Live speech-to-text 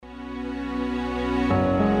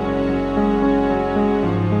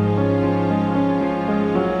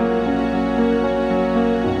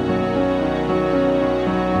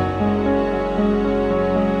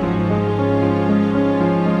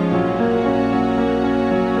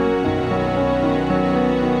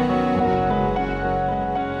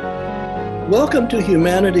Welcome to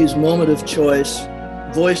Humanity's Moment of Choice,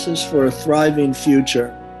 Voices for a Thriving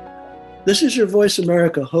Future. This is your Voice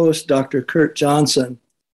America host, Dr. Kurt Johnson.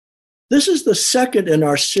 This is the second in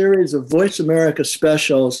our series of Voice America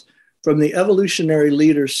specials from the Evolutionary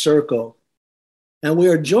Leaders Circle. And we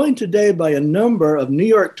are joined today by a number of New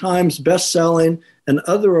York Times bestselling and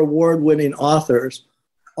other award-winning authors,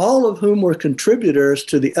 all of whom were contributors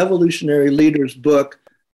to the Evolutionary Leaders book,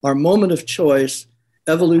 Our Moment of Choice,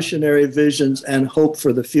 Evolutionary Visions and Hope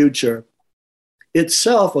for the Future.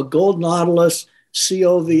 Itself a Gold Nautilus,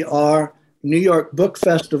 COVR, New York Book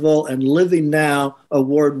Festival, and Living Now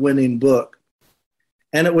award-winning book.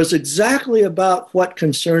 And it was exactly about what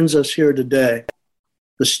concerns us here today: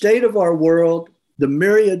 the state of our world, the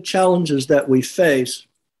myriad challenges that we face,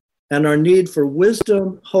 and our need for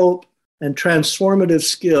wisdom, hope, and transformative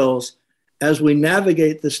skills as we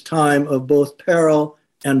navigate this time of both peril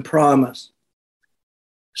and promise.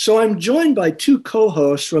 So I'm joined by two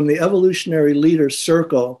co-hosts from the Evolutionary Leaders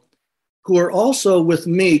Circle, who are also with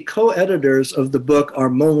me co-editors of the book, Our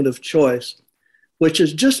Moment of Choice, which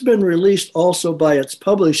has just been released also by its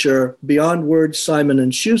publisher, Beyond Words Simon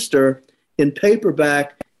 & Schuster, in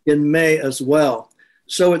paperback in May as well.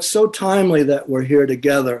 So it's so timely that we're here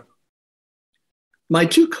together. My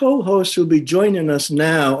two co-hosts who will be joining us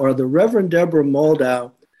now are the Reverend Deborah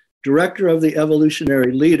Moldow, Director of the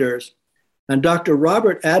Evolutionary Leaders, and Dr.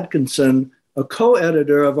 Robert Atkinson, a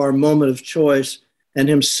co-editor of Our Moment of Choice, and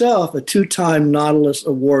himself a two-time Nautilus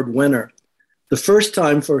Award winner, the first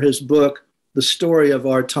time for his book, The Story of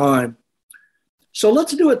Our Time. So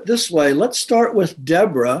let's do it this way. Let's start with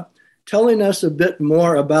Deborah telling us a bit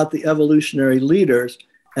more about the Evolutionary Leaders,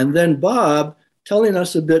 and then Bob telling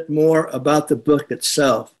us a bit more about the book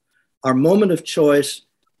itself, Our Moment of Choice,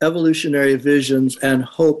 Evolutionary Visions and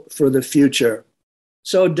Hope for the Future.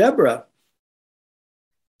 So Deborah.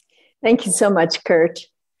 Thank you so much, Kurt.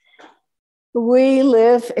 We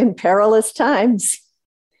live in perilous times.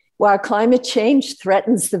 While climate change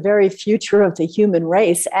threatens the very future of the human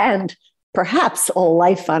race and perhaps all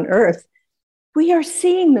life on Earth, we are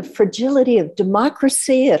seeing the fragility of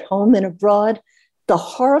democracy at home and abroad, the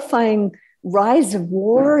horrifying rise of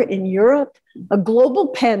war in Europe, a global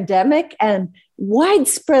pandemic, and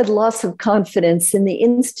widespread loss of confidence in the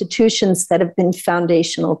institutions that have been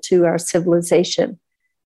foundational to our civilization.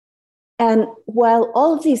 And while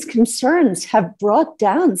all of these concerns have brought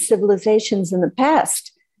down civilizations in the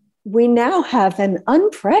past, we now have an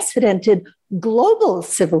unprecedented global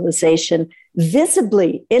civilization,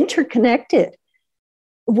 visibly interconnected.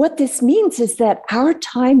 What this means is that our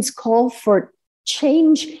times call for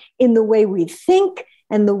change in the way we think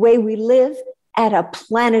and the way we live at a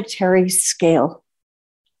planetary scale.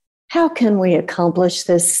 How can we accomplish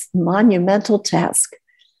this monumental task?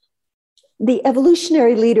 The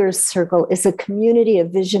Evolutionary Leaders Circle is a community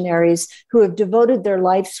of visionaries who have devoted their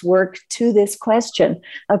life's work to this question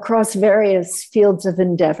across various fields of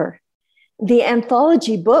endeavor. The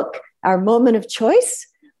anthology book, Our Moment of Choice,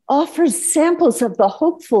 offers samples of the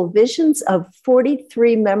hopeful visions of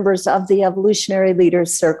 43 members of the Evolutionary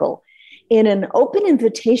Leaders Circle in an open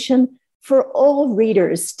invitation for all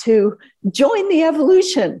readers to join the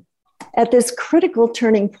evolution at this critical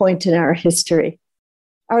turning point in our history.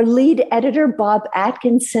 Our lead editor, Bob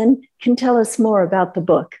Atkinson, can tell us more about the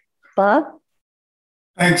book. Bob?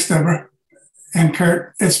 Thanks, Deborah. And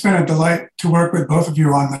Kurt, it's been a delight to work with both of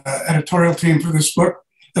you on the editorial team for this book,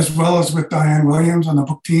 as well as with Diane Williams on the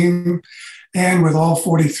book team, and with all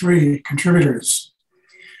 43 contributors.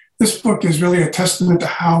 This book is really a testament to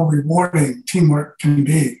how rewarding teamwork can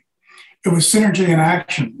be. It was synergy in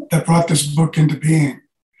action that brought this book into being.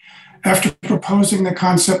 After proposing the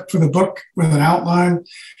concept for the book with an outline,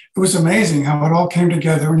 it was amazing how it all came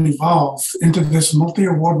together and evolved into this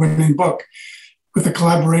multi-award winning book with the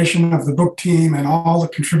collaboration of the book team and all the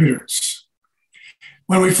contributors.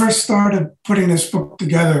 When we first started putting this book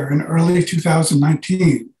together in early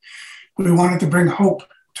 2019, we wanted to bring hope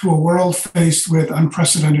to a world faced with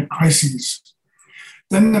unprecedented crises.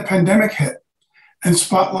 Then the pandemic hit and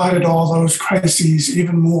spotlighted all those crises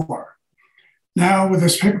even more. Now, with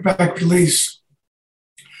this paperback release,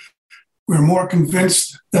 we're more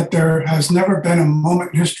convinced that there has never been a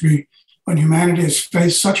moment in history when humanity has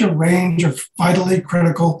faced such a range of vitally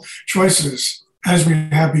critical choices as we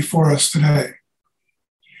have before us today.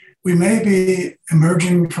 We may be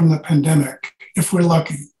emerging from the pandemic, if we're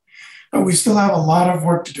lucky, but we still have a lot of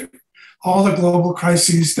work to do. All the global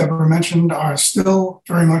crises that were mentioned are still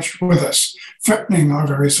very much with us, threatening our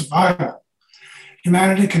very survival.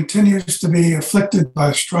 Humanity continues to be afflicted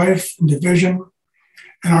by strife and division,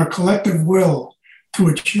 and our collective will to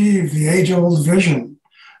achieve the age-old vision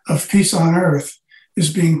of peace on earth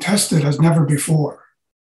is being tested as never before.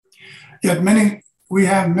 Yet we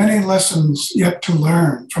have many lessons yet to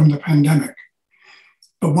learn from the pandemic.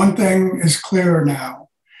 But one thing is clear now,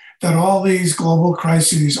 that all these global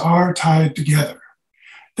crises are tied together.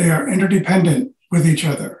 They are interdependent with each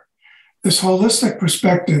other. This holistic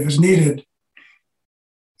perspective is needed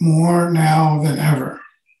more now than ever.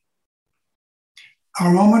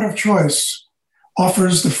 Our moment of choice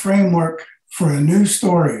offers the framework for a new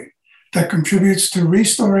story that contributes to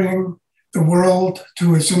restoring the world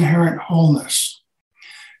to its inherent wholeness.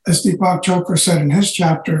 As Deepak Chopra said in his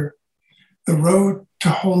chapter, the road to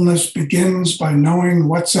wholeness begins by knowing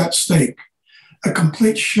what's at stake, a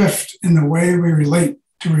complete shift in the way we relate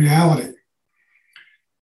to reality.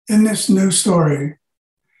 In this new story,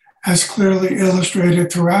 as clearly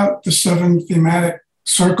illustrated throughout the 7 thematic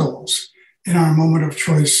circles in our moment of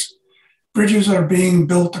choice, bridges are being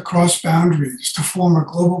built across boundaries to form a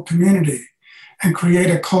global community and create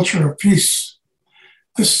a culture of peace.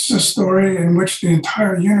 This is a story in which the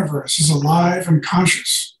entire universe is alive and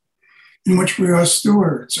conscious, in which we are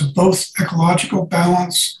stewards of both ecological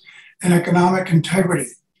balance and economic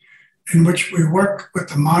integrity, in which we work with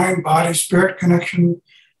the mind-body-spirit connection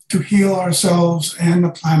to heal ourselves and the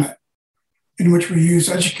planet, in which we use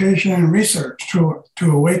education and research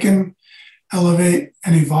to awaken, elevate,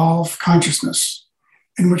 and evolve consciousness,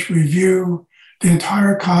 in which we view the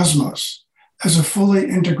entire cosmos as a fully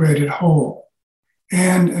integrated whole,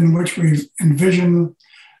 and in which we envision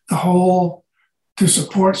the whole to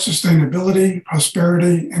support sustainability,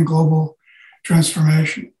 prosperity, and global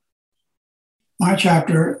transformation. My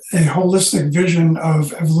chapter, A Holistic Vision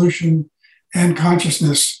of Evolution and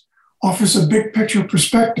Consciousness, offers a big picture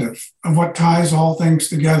perspective of what ties all things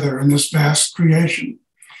together in this vast creation.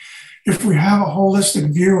 If we have a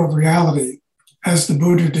holistic view of reality, as the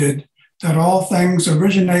Buddha did, that all things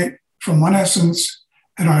originate from one essence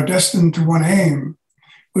and are destined to one aim,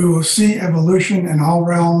 we will see evolution in all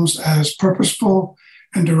realms as purposeful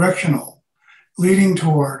and directional, leading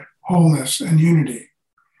toward wholeness and unity.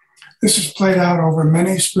 This is played out over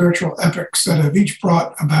many spiritual epochs that have each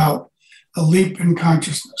brought about a leap in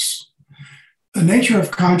consciousness. The nature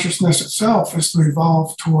of consciousness itself is to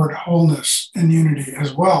evolve toward wholeness and unity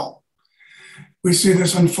as well. We see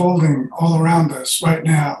this unfolding all around us right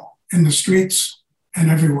now, in the streets and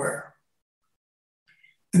everywhere.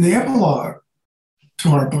 In the epilogue to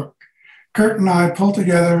our book, Kurt and I pull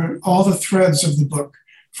together all the threads of the book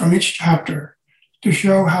from each chapter to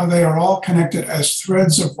show how they are all connected as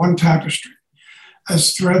threads of one tapestry,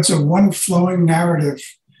 as threads of one flowing narrative,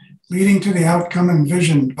 leading to the outcome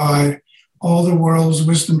envisioned by all the world's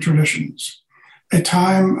wisdom traditions, a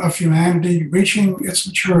time of humanity reaching its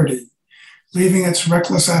maturity, leaving its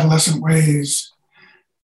reckless adolescent ways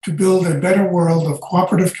to build a better world of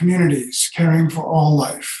cooperative communities caring for all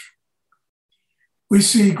life. We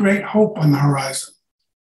see great hope on the horizon.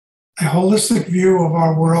 A holistic view of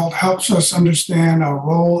our world helps us understand our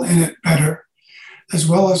role in it better, as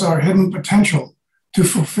well as our hidden potential to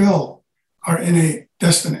fulfill our innate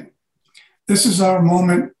destiny. This is our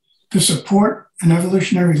moment to support an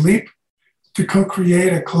evolutionary leap, to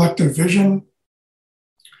co-create a collective vision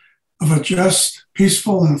of a just,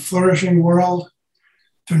 peaceful, and flourishing world,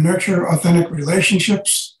 to nurture authentic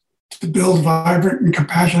relationships, to build vibrant and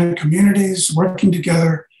compassionate communities working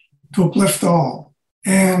together to uplift all,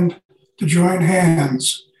 and to join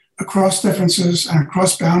hands across differences and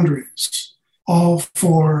across boundaries, all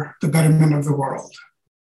for the betterment of the world.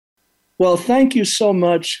 Well, thank you so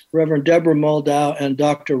much, Reverend Deborah Moldow and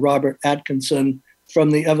Dr. Robert Atkinson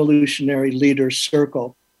from the Evolutionary Leaders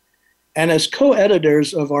Circle. And as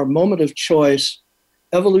co-editors of our Moment of Choice,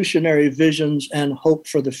 Evolutionary Visions and Hope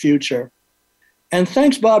for the Future. And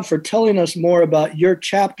thanks, Bob, for telling us more about your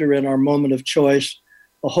chapter in our Moment of Choice,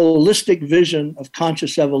 A Holistic Vision of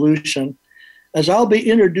Conscious Evolution, as I'll be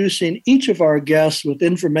introducing each of our guests with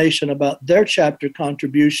information about their chapter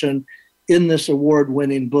contribution in this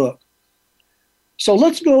award-winning book. So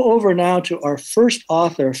let's go over now to our first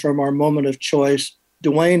author from our Moment of Choice,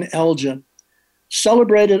 Duane Elgin,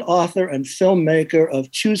 celebrated author and filmmaker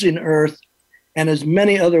of Choosing Earth and his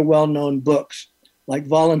many other well-known books, like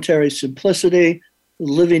Voluntary Simplicity, The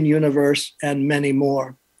Living Universe, and many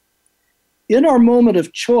more. In our Moment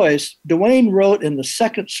of Choice, Duane wrote in the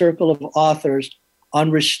second circle of authors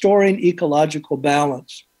on restoring ecological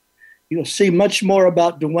balance. You'll see much more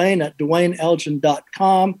about Duane at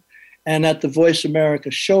duaneelgin.com and at the Voice America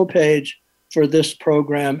show page for this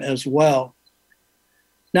program as well.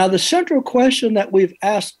 Now, the central question that we've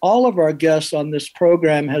asked all of our guests on this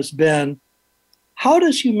program has been, how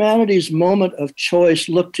does humanity's moment of choice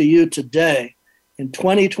look to you today in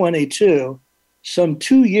 2022, some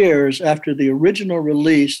 2 years after the original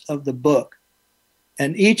release of the book.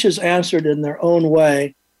 And each is answered in their own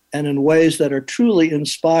way and in ways that are truly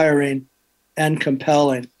inspiring and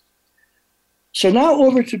compelling. So now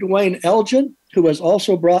over to Duane Elgin, who has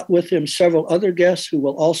also brought with him several other guests who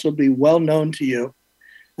will also be well known to you.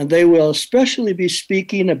 And they will especially be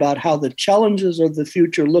speaking about how the challenges of the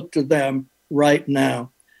future look to them right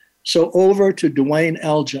now. So over to Duane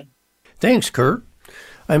Elgin. Thanks, Kurt.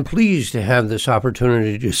 I'm pleased to have this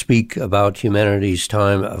opportunity to speak about humanity's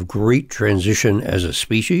time of great transition as a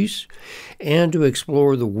species and to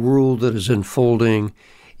explore the world that is unfolding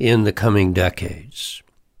in the coming decades.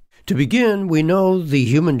 To begin, we know the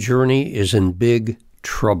human journey is in big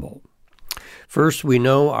trouble. First, we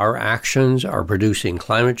know our actions are producing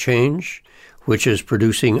climate change, which is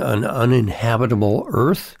producing an uninhabitable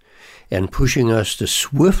Earth and pushing us to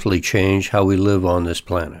swiftly change how we live on this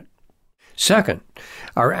planet. Second,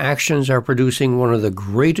 our actions are producing one of the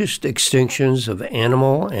greatest extinctions of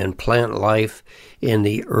animal and plant life in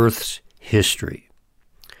the Earth's history.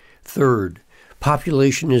 Third,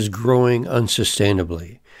 population is growing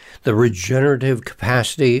unsustainably. The regenerative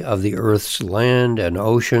capacity of the Earth's land and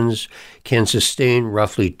oceans can sustain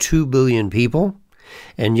roughly 2 billion people,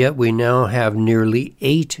 and yet we now have nearly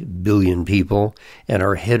 8 billion people and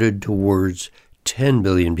are headed towards 10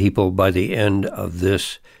 billion people by the end of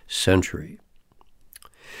this century.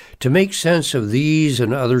 To make sense of these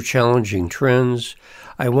and other challenging trends,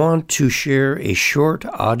 I want to share a short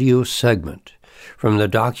audio segment from the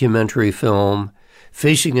documentary film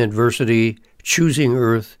Facing Adversity, Choosing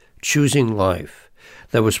Earth, Choosing Life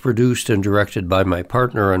that was produced and directed by my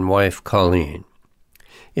partner and wife, Colleen.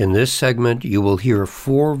 In this segment, you will hear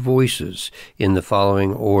 4 voices in the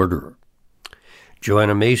following order: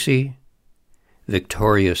 Joanna Macy,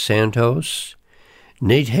 Victoria Santos,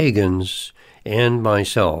 Nate Higgins, and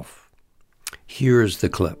myself. Here's the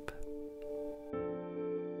clip.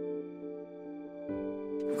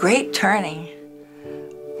 Great turning,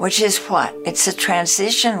 which is what? It's a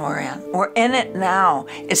transition we're in. We're in it now.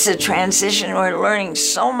 It's a transition. We're learning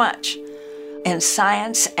so much in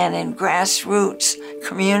science and in grassroots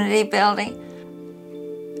community building.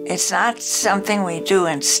 It's not something we do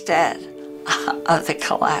instead of the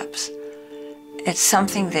collapse. It's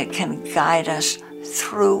something that can guide us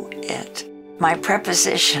through it. My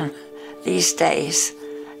preposition these days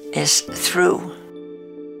is through.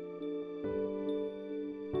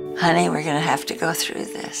 Honey, we're going to have to go through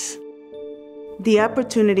this. The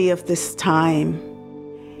opportunity of this time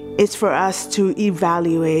is for us to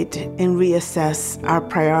evaluate and reassess our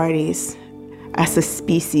priorities as a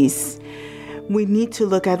species. We need to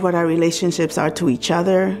look at what our relationships are to each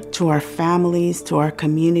other, to our families, to our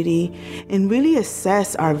community, and really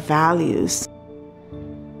assess our values.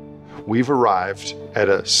 We've arrived at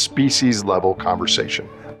a species-level conversation,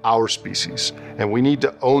 our species, and we need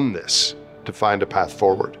to own this to find a path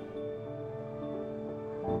forward.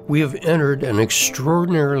 We have entered an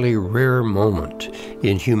extraordinarily rare moment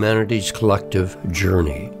in humanity's collective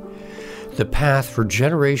journey. The path for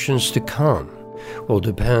generations to come will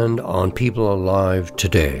depend on people alive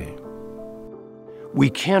today. We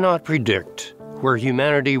cannot predict where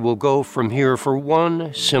humanity will go from here for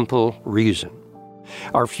one simple reason.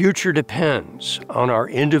 Our future depends on our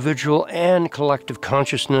individual and collective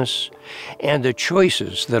consciousness and the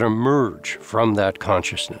choices that emerge from that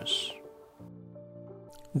consciousness.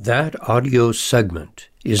 That audio segment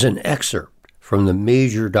is an excerpt from the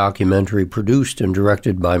major documentary produced and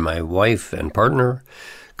directed by my wife and partner,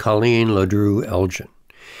 Colleen LaDrew Elgin.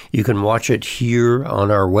 You can watch it here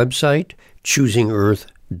on our website,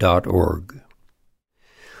 choosingearth.org.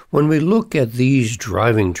 When we look at these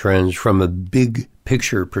driving trends from a big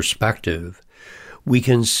picture perspective, we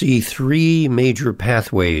can see 3 major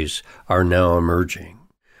pathways are now emerging.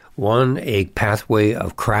 1, a pathway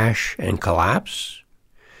of crash and collapse.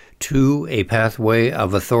 2, a pathway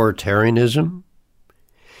of authoritarianism.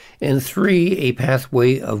 And 3, a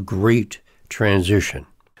pathway of great transition.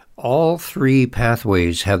 All 3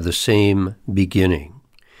 pathways have the same beginning.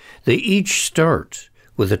 They each start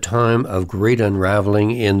with a time of great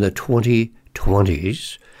unraveling in the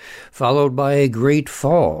 2020s, followed by a great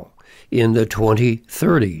fall in the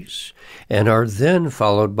 2030s, and are then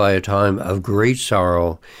followed by a time of great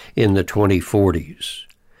sorrow in the 2040s.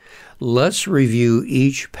 Let's review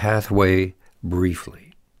each pathway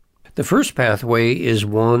briefly. The first pathway is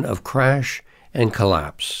one of crash and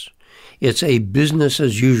collapse. It's a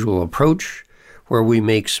business-as-usual approach where we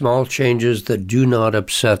make small changes that do not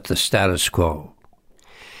upset the status quo.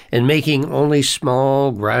 In making only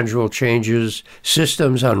small, gradual changes,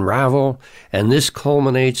 systems unravel, and this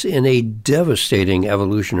culminates in a devastating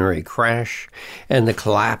evolutionary crash and the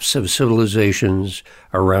collapse of civilizations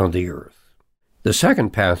around the Earth. The second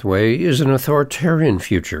pathway is an authoritarian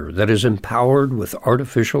future that is empowered with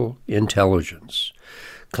artificial intelligence.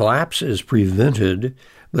 Collapse is prevented,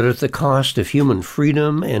 but at the cost of human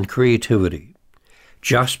freedom and creativity.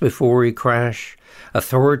 Just before we crash,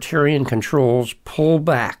 authoritarian controls pull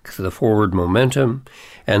back the forward momentum,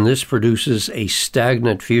 and this produces a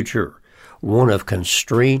stagnant future, one of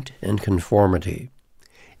constraint and conformity.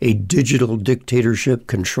 A digital dictatorship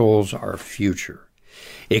controls our future.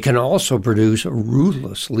 It can also produce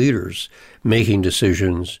ruthless leaders making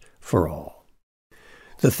decisions for all.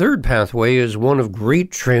 The third pathway is one of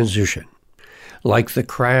great transition. Like the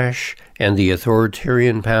crash and the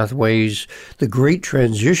authoritarian pathways, the great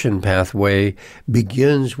transition pathway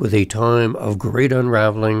begins with a time of great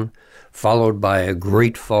unraveling, followed by a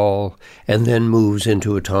great fall, and then moves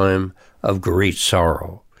into a time of great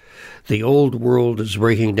sorrow. The old world is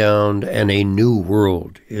breaking down, and a new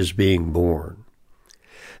world is being born.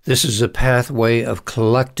 This is a pathway of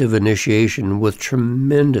collective initiation with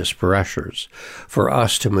tremendous pressures for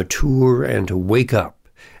us to mature and to wake up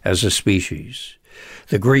as a species.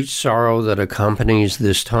 The great sorrow that accompanies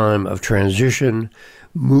this time of transition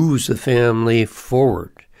moves the family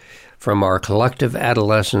forward from our collective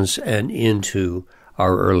adolescence and into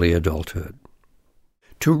our early adulthood.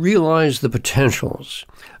 To realize the potentials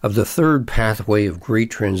of the third pathway of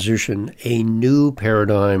great transition, a new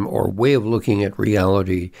paradigm or way of looking at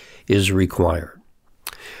reality is required.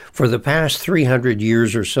 For the past 300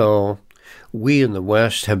 years or so, we in the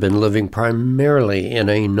West have been living primarily in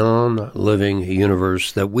a non-living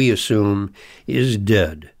universe that we assume is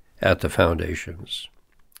dead at the foundations.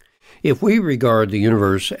 If we regard the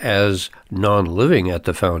universe as non-living at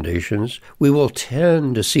the foundations, we will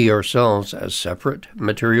tend to see ourselves as separate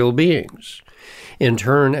material beings. In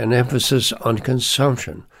turn, an emphasis on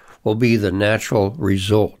consumption will be the natural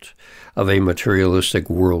result of a materialistic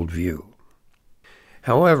worldview.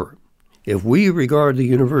 However, if we regard the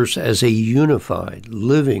universe as a unified,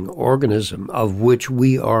 living organism of which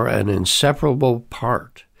we are an inseparable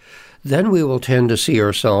part, then we will tend to see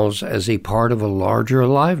ourselves as a part of a larger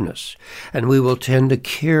aliveness, and we will tend to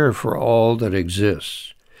care for all that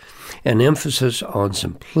exists. An emphasis on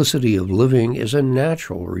simplicity of living is a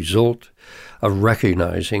natural result of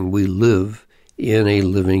recognizing we live in a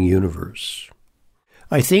living universe.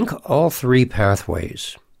 I think all three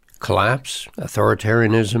pathways, collapse,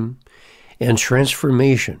 authoritarianism, and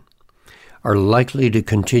transformation, are likely to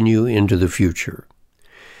continue into the future.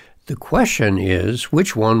 The question is,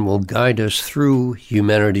 which one will guide us through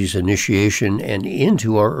humanity's initiation and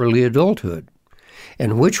into our early adulthood?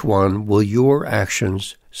 And which one will your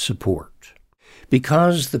actions support?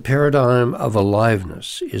 Because the paradigm of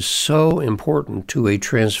aliveness is so important to a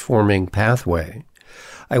transforming pathway,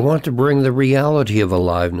 I want to bring the reality of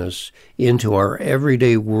aliveness into our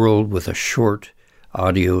everyday world with a short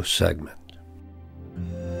audio segment.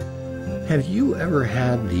 Have you ever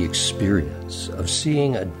had the experience of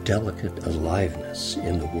seeing a delicate aliveness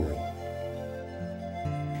in the world?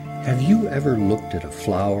 Have you ever looked at a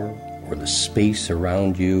flower or the space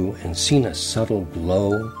around you and seen a subtle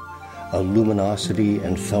glow, a luminosity,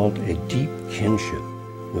 and felt a deep kinship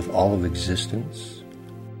with all of existence?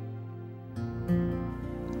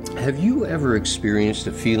 Have you ever experienced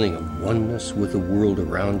a feeling of oneness with the world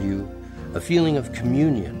around you, a feeling of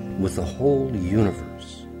communion with the whole universe?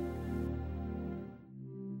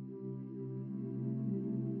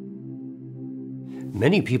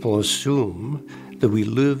 Many people assume that we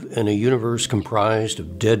live in a universe comprised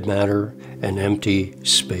of dead matter and empty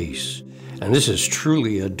space. And this is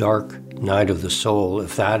truly a dark night of the soul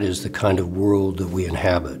if that is the kind of world that we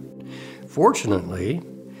inhabit. Fortunately,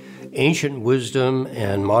 ancient wisdom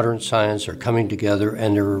and modern science are coming together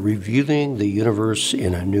and they're revealing the universe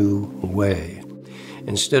in a new way.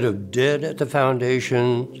 Instead of dead at the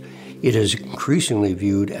foundation, it is increasingly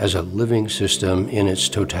viewed as a living system in its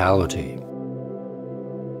totality.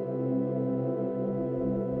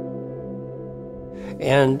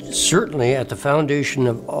 And certainly at the foundation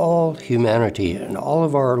of all humanity and all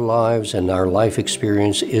of our lives and our life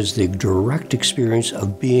experience is the direct experience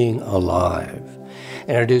of being alive.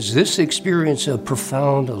 And it is this experience of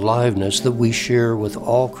profound aliveness that we share with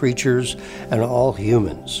all creatures and all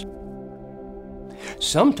humans.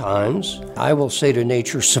 Sometimes I will say to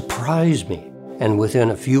nature, "Surprise me," and within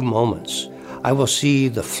a few moments, I will see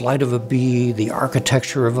the flight of a bee, the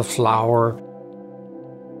architecture of a flower.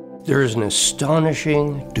 There is an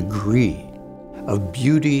astonishing degree of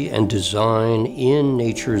beauty and design in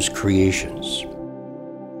nature's creations.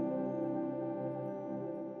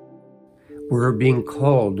 We're being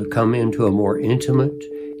called to come into a more intimate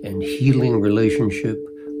and healing relationship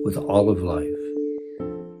with all of life.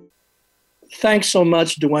 Thanks so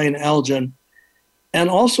much, Duane Elgin, and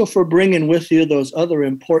also for bringing with you those other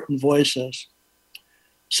important voices.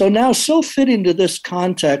 So now, so fitting to this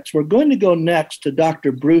context, we're going to go next to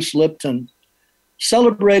Dr. Bruce Lipton,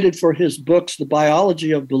 celebrated for his books, The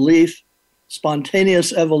Biology of Belief,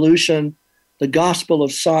 Spontaneous Evolution, The Gospel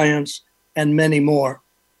of Science, and many more.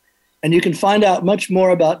 And you can find out much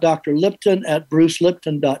more about Dr. Lipton at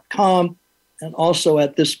brucelipton.com and also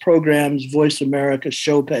at this program's Voice America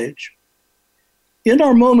show page. In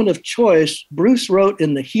our moment of choice, Bruce wrote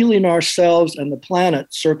in the Healing Ourselves and the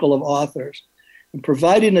Planet Circle of Authors, and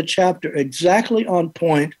providing a chapter exactly on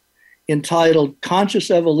point entitled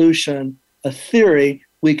Conscious Evolution, a Theory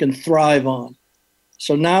We Can Thrive On.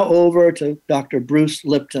 So now over to Dr. Bruce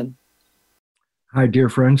Lipton. Hi, dear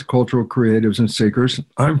friends, cultural creatives and seekers.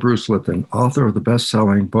 I'm Bruce Lipton, author of the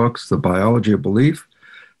best-selling books, The Biology of Belief,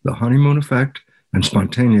 The Honeymoon Effect, and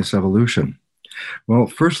Spontaneous Evolution. Well,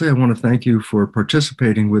 firstly, I want to thank you for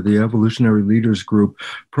participating with the Evolutionary Leaders Group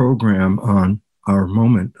program on our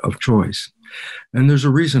moment of choice. And there's a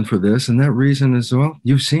reason for this, and that reason is, well,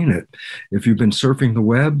 you've seen it. If you've been surfing the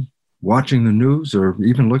web, watching the news, or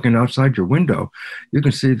even looking outside your window, you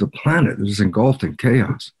can see the planet is engulfed in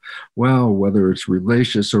chaos. Well, whether it's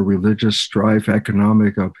religious or religious strife,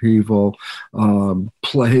 economic upheaval,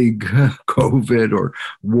 plague, COVID, or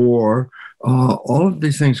war, all of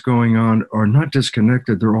these things going on are not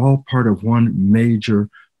disconnected. They're all part of one major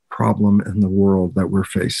problem in the world that we're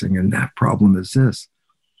facing, and that problem is this.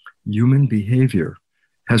 Human behavior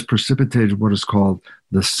has precipitated what is called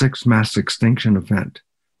the sixth mass extinction event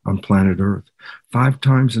on planet Earth. 5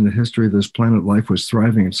 times in the history of this planet, life was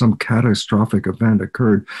thriving, and some catastrophic event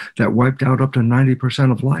occurred that wiped out up to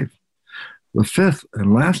 90% of life. The 5th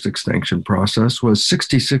and last extinction process was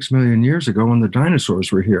 66 million years ago when the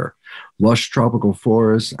dinosaurs were here. Lush tropical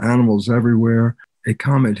forests, animals everywhere. A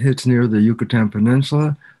comet hits near the Yucatan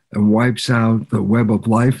Peninsula and wipes out the web of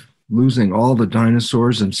life, losing all the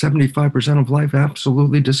dinosaurs, and 75% of life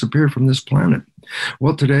absolutely disappeared from this planet.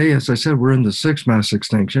 Well, today, as I said, we're in the 6th mass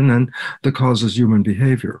extinction, and the cause is human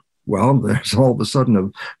behavior. Well, there's all of a sudden a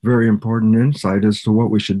very important insight as to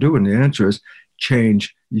what we should do, and the answer is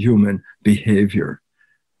change human behavior.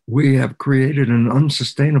 We have created an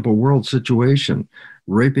unsustainable world situation,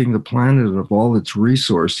 raping the planet of all its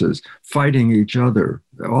resources, fighting each other.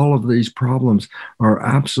 All of these problems are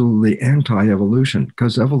absolutely anti-evolution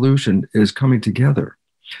because evolution is coming together.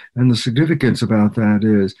 And the significance about that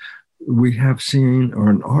is we have seen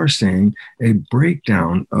or are seeing a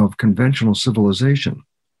breakdown of conventional civilization.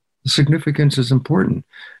 The significance is important,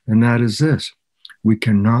 and that is this. We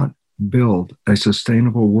cannot build a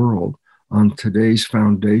sustainable world on today's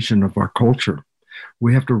foundation of our culture.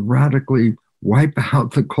 We have to radically wipe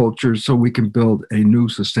out the culture so we can build a new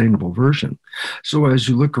sustainable version. So as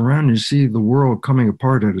you look around and you see the world coming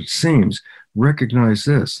apart at its seams, recognize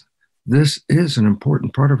this. This is an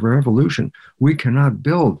important part of our evolution. We cannot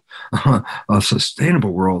build a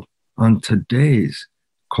sustainable world on today's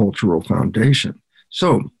cultural foundation.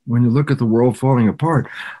 So when you look at the world falling apart,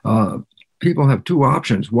 people have 2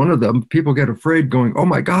 options. One of them, people get afraid going, oh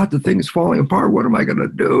my God, the thing is falling apart. What am I going to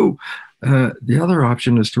do? The other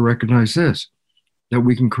option is to recognize this, that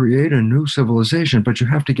we can create a new civilization, but you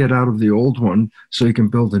have to get out of the old one so you can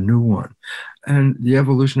build a new one. And the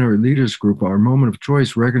Evolutionary Leaders Group, our moment of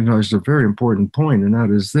choice, recognized a very important point, and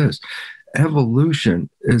that is this.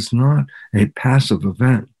 Evolution is not a passive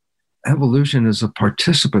event. Evolution is a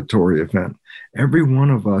participatory event. Every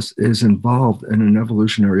one of us is involved in an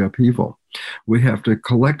evolutionary upheaval. We have to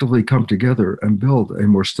collectively come together and build a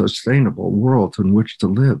more sustainable world in which to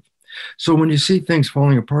live. So when you see things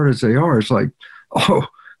falling apart as they are, it's like, oh,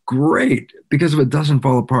 great, because if it doesn't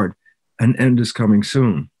fall apart, an end is coming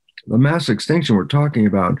soon. The mass extinction we're talking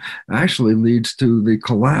about actually leads to the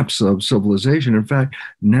collapse of civilization. In fact,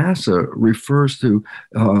 NASA refers to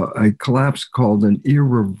a collapse called an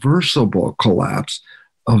irreversible collapse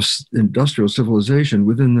of industrial civilization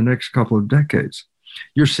within the next couple of decades.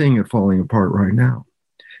 You're seeing it falling apart right now.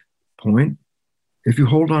 Point. If you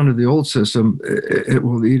hold on to the old system, it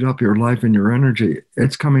will eat up your life and your energy.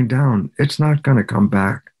 It's coming down. It's not going to come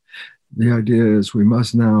back. The idea is we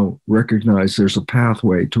must now recognize there's a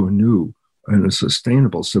pathway to a new and a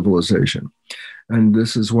sustainable civilization. And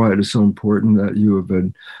this is why it is so important that you have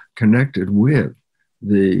been connected with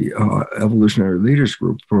the Evolutionary Leaders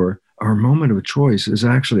Group, for our moment of choice is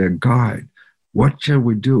actually a guide What shall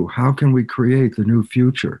we do? How can we create the new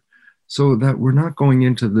future so that we're not going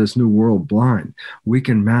into this new world blind? We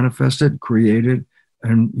can manifest it, create it,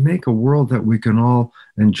 and make a world that we can all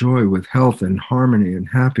enjoy with health and harmony and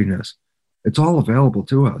happiness. It's all available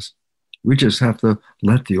to us. We just have to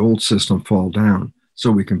let the old system fall down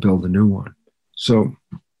so we can build a new one. So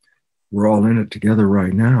we're all in it together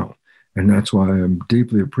right now. And that's why I'm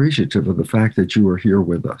deeply appreciative of the fact that you are here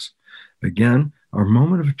with us. Again, our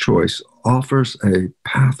moment of choice offers a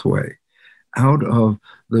pathway out of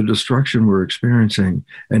the destruction we're experiencing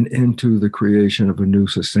and into the creation of a new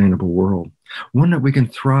sustainable world, one that we can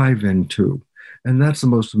thrive into. And that's the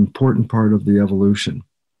most important part of the evolution,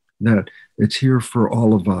 that it's here for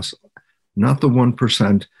all of us, not the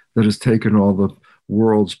 1% that has taken all the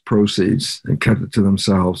world's proceeds and kept it to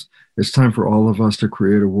themselves. It's time for all of us to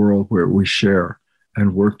create a world where we share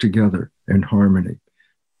and work together in harmony.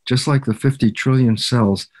 Just like the 50 trillion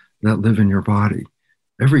cells that live in your body.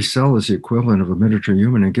 Every cell is the equivalent of a miniature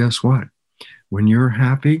human. And guess what? When you're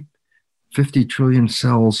happy, 50 trillion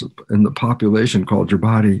cells in the population called your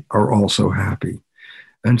body are also happy.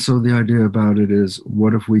 And so the idea about it is,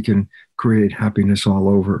 what if we can create happiness all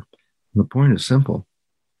over? And the point is simple.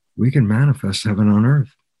 We can manifest heaven on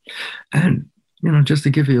earth. And, just to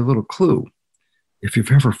give you a little clue, if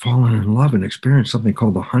you've ever fallen in love and experienced something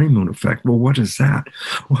called the honeymoon effect, well, what is that?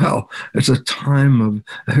 Well, it's a time of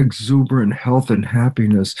exuberant health and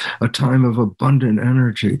happiness, a time of abundant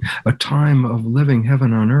energy, a time of living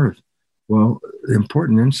heaven on earth. Well, the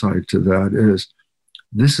important insight to that is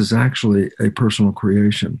this is actually a personal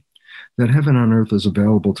creation, that heaven on earth is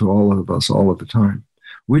available to all of us all of the time.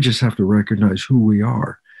 We just have to recognize who we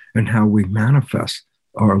are and how we manifest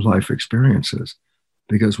our life experiences.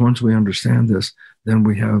 Because once we understand this, then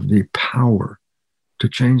we have the power to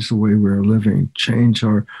change the way we're living, change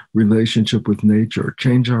our relationship with nature,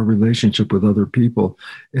 change our relationship with other people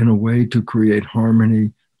in a way to create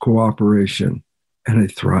harmony, cooperation, and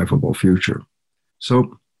a thrivable future.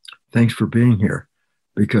 So thanks for being here,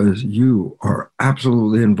 because you are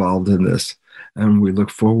absolutely involved in this. And we look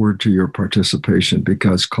forward to your participation,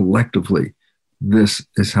 because collectively, this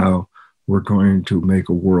is how we're going to make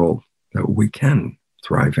a world that we can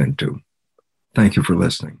thrive into. Thank you for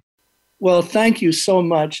listening. Well, thank you so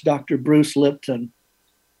much, Dr. Bruce Lipton.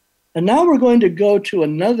 And now we're going to go to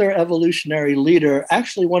another evolutionary leader,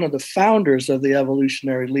 actually one of the founders of the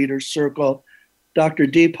Evolutionary Leaders Circle, Dr.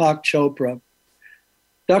 Deepak Chopra.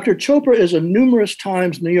 Dr. Chopra is a numerous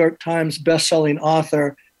times New York Times bestselling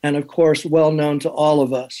author and, of course, well-known to all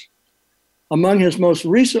of us. Among his most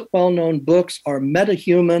recent well-known books are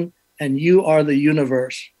Metahuman and You Are the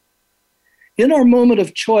Universe. In our moment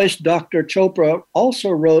of choice, Dr. Chopra also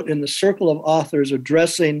wrote in the circle of authors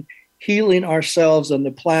addressing healing ourselves and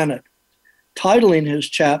the planet, titling his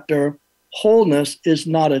chapter, Wholeness is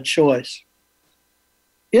Not a Choice.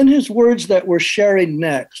 In his words that we're sharing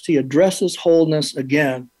next, he addresses wholeness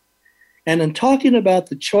again. And in talking about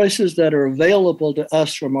the choices that are available to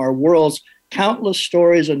us from our world's countless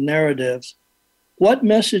stories and narratives, what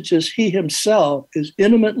messages he himself is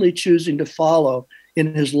intimately choosing to follow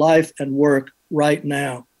in his life and work right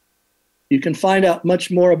now. You can find out much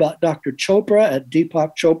more about Dr. Chopra at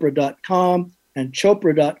deepakchopra.com and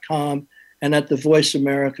chopra.com and at the Voice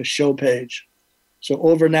America show page. So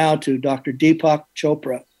over now to Dr. Deepak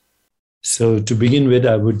Chopra. So to begin with,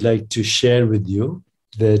 I would like to share with you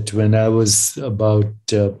that when I was about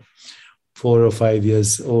 4 or 5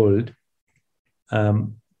 years old,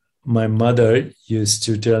 my mother used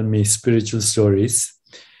to tell me spiritual stories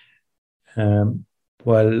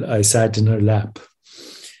while I sat in her lap.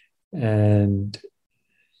 And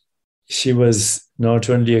she was not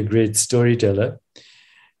only a great storyteller,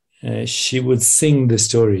 she would sing the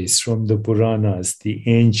stories from the Puranas, the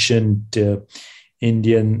ancient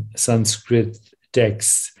Indian Sanskrit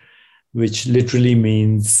texts, which literally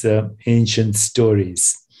means ancient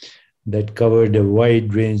stories that covered a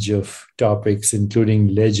wide range of topics,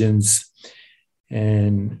 including legends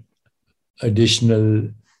and additional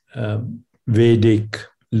Vedic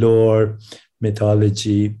lore,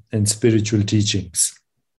 mythology, and spiritual teachings.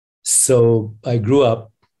 So I grew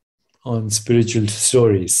up on spiritual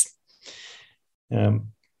stories.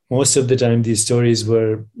 Most of the time, these stories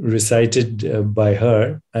were recited by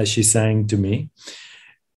her as she sang to me.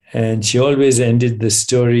 And she always ended the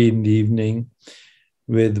story in the evening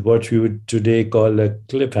with what we would today call a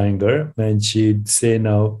cliffhanger. And she'd say,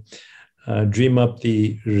 now, dream up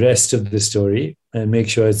the rest of the story and make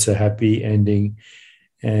sure it's a happy ending,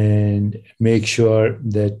 and make sure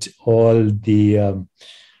that all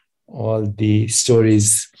the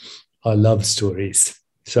stories are love stories.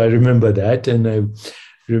 So I remember that, and I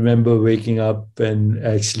remember waking up and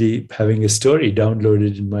actually having a story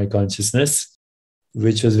downloaded in my consciousness,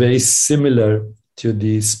 which was very similar to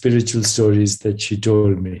the spiritual stories that she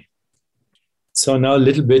told me. So now a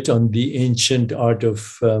little bit on the ancient art of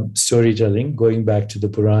storytelling, going back to the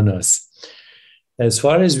Puranas. As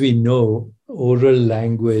far as we know, oral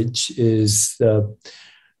language is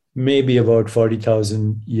maybe about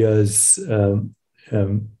 40,000 years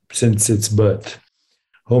since its birth.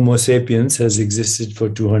 Homo sapiens has existed for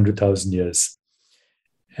 200,000 years.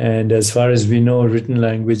 And as far as we know, written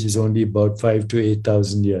language is only about 5,000 to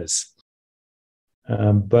 8,000 years.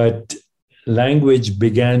 But language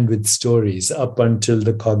began with stories. Up until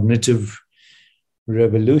the cognitive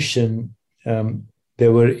revolution,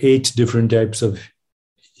 there were 8 different types of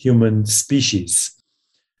human species.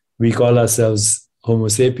 We call ourselves Homo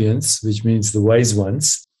sapiens, which means the wise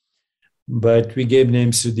ones, but we gave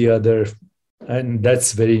names to the other, and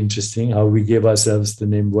that's very interesting how we gave ourselves the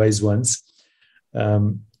name wise ones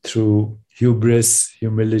through hubris,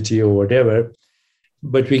 humility, or whatever,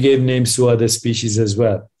 but we gave names to other species as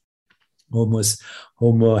well. Homo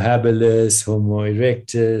habilis, Homo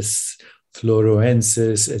erectus,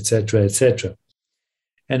 Floroensis, etc., etc.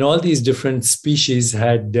 And all these different species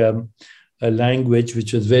had a language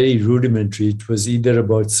which was very rudimentary. It was either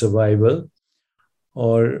about survival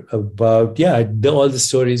or about, all the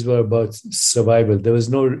stories were about survival. There was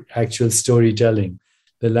no actual storytelling.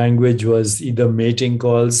 The language was either mating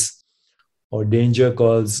calls or danger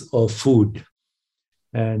calls or food.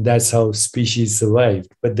 And that's how species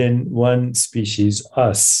survived. But then one species,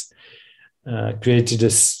 us, created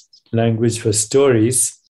a language for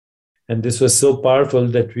stories. And this was so powerful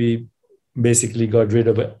that we basically got rid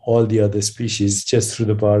of all the other species just through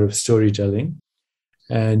the power of storytelling.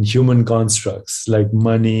 And human constructs like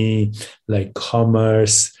money, like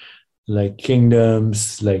commerce, like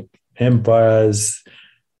kingdoms, like empires,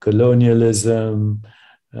 colonialism,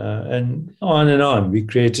 and on and on. We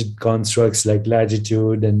created constructs like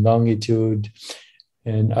latitude and longitude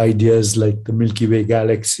and ideas like the Milky Way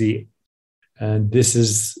galaxy. And this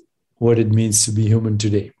is what it means to be human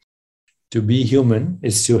today. To be human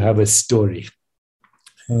is to have a story.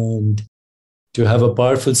 And to have a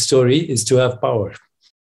powerful story is to have power.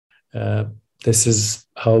 This is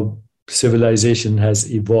how civilization has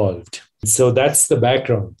evolved. So that's the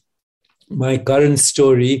background. My current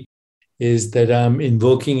story is that I'm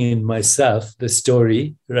invoking in myself the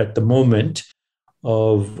story at the moment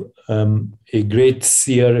of a great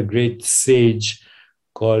seer, a great sage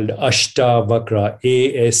called Ashtavakra,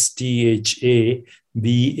 Ashtavakra,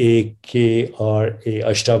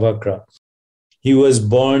 Ashtavakra. He was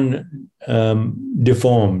born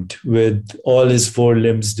deformed, with all his 4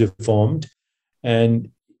 limbs deformed,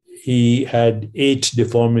 and he had 8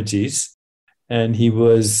 deformities, and he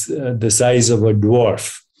was the size of a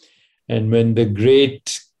dwarf. And when the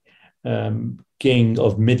great king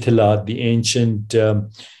of Mithila, the ancient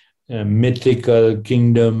mythical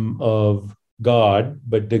kingdom of God,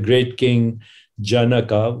 but the great king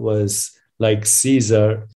Janaka was like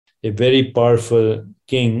Caesar, a very powerful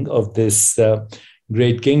king of this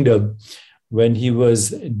great kingdom. When he was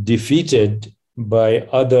defeated by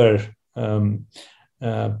other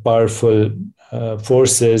powerful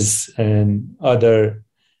forces and other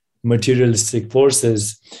materialistic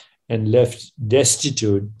forces and left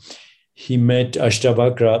destitute, he met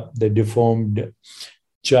Ashtavakra, the deformed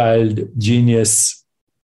child, genius,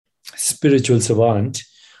 spiritual savant,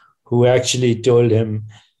 who actually told him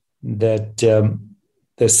that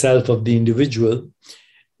the self of the individual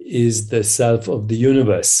is the self of the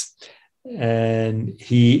universe. And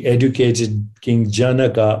he educated King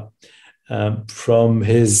Janaka from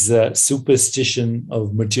his superstition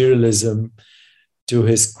of materialism to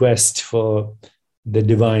his quest for the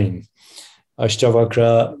divine.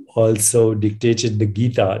 Ashtavakra also dictated the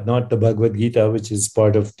Gita, not the Bhagavad Gita, which is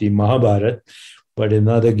part of the Mahabharata, but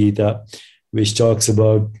another Gita, which talks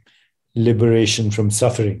about liberation from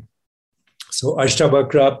suffering. So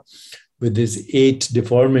Ashtavakra, with his 8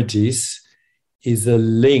 deformities, is a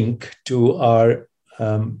link to our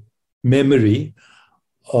memory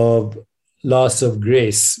of loss of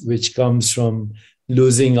grace, which comes from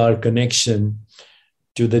losing our connection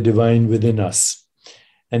to the divine within us.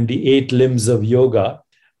 And the 8 limbs of yoga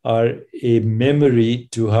are a memory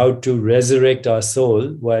to how to resurrect our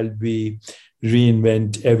soul while we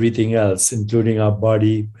reinvent everything else, including our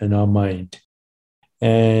body and our mind.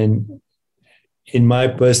 And in my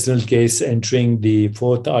personal case, entering the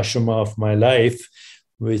 4th ashrama of my life,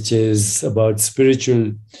 which is about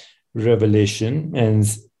spiritual revelation and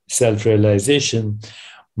self-realization,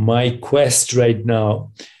 my quest right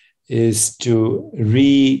now is to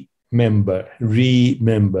remember,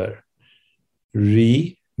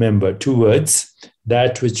 2 words,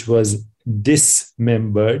 that which was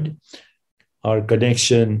dismembered, our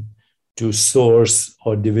connection to source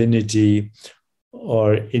or divinity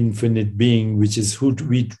or infinite being, which is who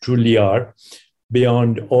we truly are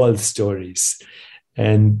beyond all stories.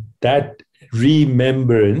 And that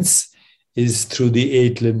remembrance is through the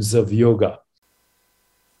 8 limbs of yoga.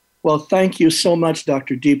 Well, thank you so much,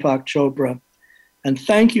 Dr. Deepak Chopra. And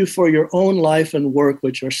thank you for your own life and work,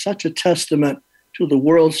 which are such a testament to the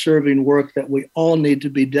world-serving work that we all need to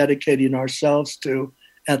be dedicating ourselves to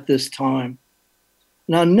at this time.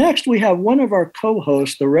 Now, next, we have one of our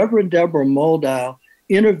co-hosts, the Reverend Deborah Moldow,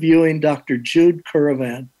 interviewing Dr. Jude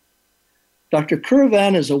Currivan. Dr.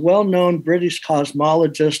 Currivan is a well-known British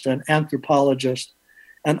cosmologist and anthropologist,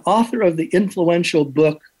 and author of the influential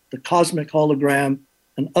book, The Cosmic Hologram,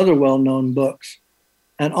 and other well-known books,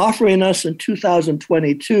 and offering us in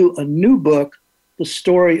 2022 a new book, The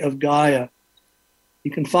Story of Gaia.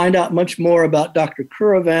 You can find out much more about Dr.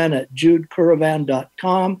 Currivan at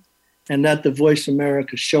judecurrivan.com and at the Voice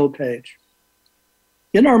America show page.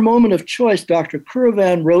 In our moment of choice, Dr.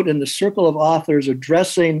 Currivan wrote in the Circle of Authors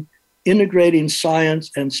addressing integrating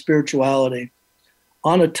science and spirituality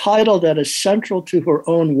on a title that is central to her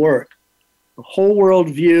own work, The Whole World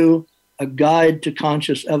View, A Guide to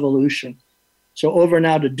Conscious Evolution. So over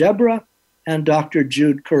now to Deborah and Dr.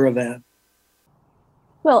 Jude Currivan.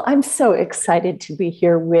 Well, I'm so excited to be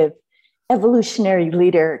here with evolutionary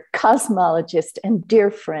leader, cosmologist, and dear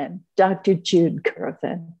friend, Dr. Jude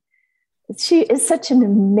Currivan. She is such an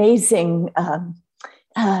amazing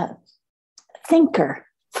thinker,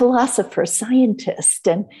 philosopher, scientist,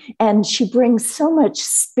 and she brings so much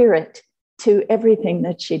spirit to everything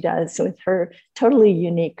that she does with her totally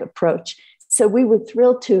unique approach. So we were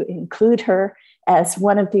thrilled to include her as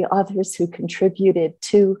one of the authors who contributed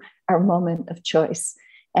to our moment of choice.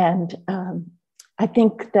 And I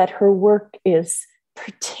think that her work is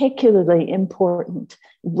particularly important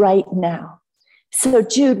right now. So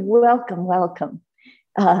Jude, welcome.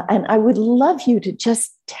 And I would love you to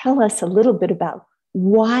just tell us a little bit about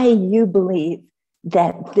why you believe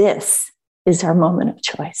that this is our moment of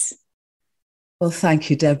choice. Well, thank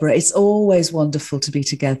you, Deborah. It's always wonderful to be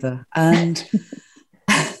together. And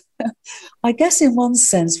I guess in one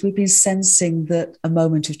sense, we've been sensing that a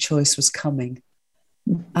moment of choice was coming.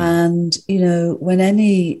 Mm-hmm. And, when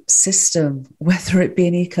any system, whether it be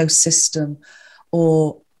an ecosystem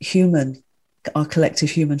or human, our collective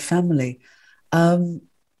human family,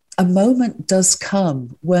 a moment does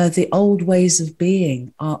come where the old ways of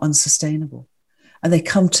being are unsustainable. And they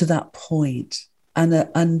come to that point.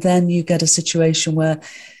 And then you get a situation where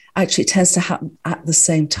actually it tends to happen at the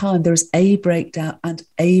same time. There is a breakdown and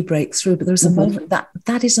a breakthrough, but there's a moment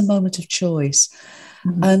that is a moment of choice.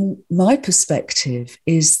 Mm-hmm. And my perspective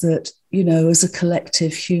is that, as a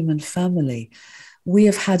collective human family, we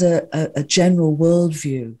have had a general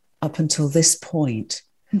worldview up until this point,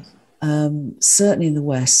 certainly in the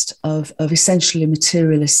West, of essentially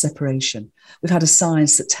materialist separation. We've had a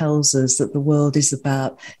science that tells us that the world is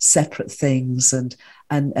about separate things and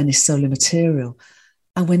is solely material.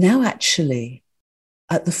 And we're now actually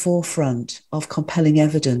at the forefront of compelling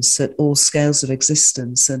evidence at all scales of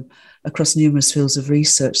existence and across numerous fields of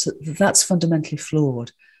research that's fundamentally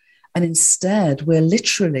flawed. And instead, we're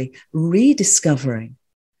literally rediscovering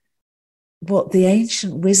what the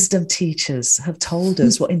ancient wisdom teachers have told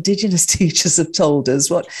us, what indigenous teachers have told us,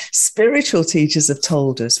 what spiritual teachers have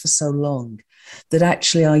told us for so long, that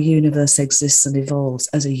actually our universe exists and evolves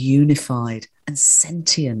as a unified and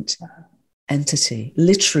sentient entity,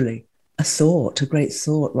 literally a thought, a great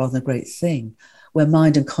thought rather than a great thing, where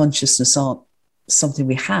mind and consciousness aren't something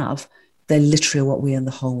we have, they're literally what we and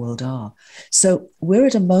the whole world are. So we're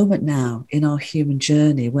at a moment now in our human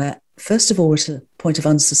journey where, first of all, we're at a point of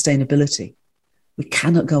unsustainability. We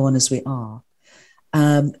cannot go on as we are,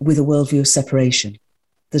 with a worldview of separation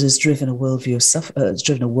that has driven a worldview of has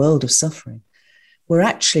driven a world of suffering. We're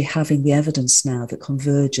actually having the evidence now that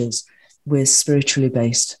converges with spiritually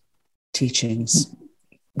based teachings,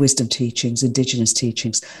 wisdom teachings, indigenous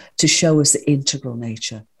teachings, to show us the integral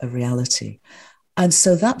nature of reality. And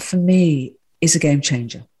so that, for me, is a game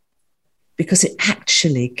changer, because it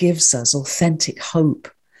actually gives us authentic hope.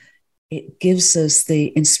 It gives us the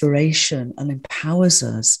inspiration and empowers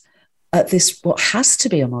us at this, what has to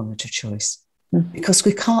be a moment of choice, because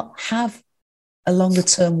we can't have a longer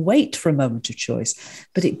term wait for a moment of choice,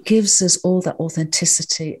 but it gives us all that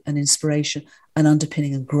authenticity and inspiration and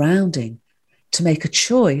underpinning and grounding to make a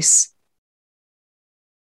choice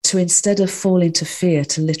to, instead of fall into fear,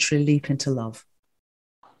 to literally leap into love.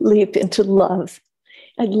 Leap into love.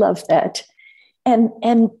 I love that. And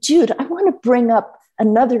Jude, I want to bring up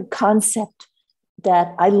another concept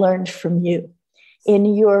that I learned from you in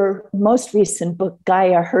your most recent book,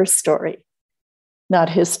 Gaia, Her Story, not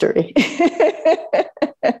history.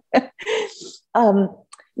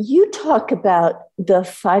 You talk about the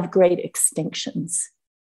 5 great extinctions,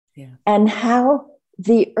 and how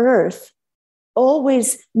the earth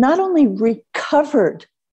always not only recovered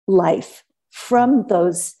life from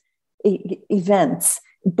those events,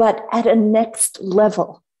 but at a next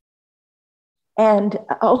level. And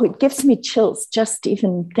it gives me chills just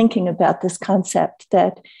even thinking about this concept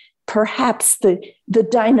that perhaps the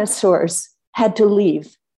dinosaurs had to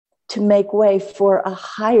leave to make way for a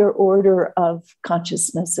higher order of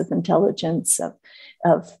consciousness, of intelligence,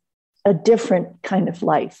 of a different kind of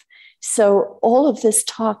life. So all of this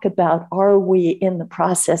talk about, are we in the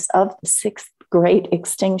process of the 6th great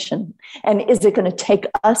extinction? And is it going to take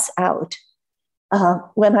us out?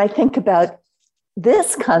 When I think about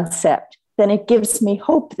this concept, then it gives me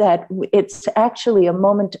hope that it's actually a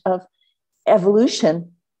moment of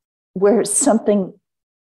evolution where something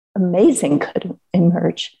amazing could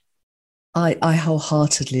emerge. I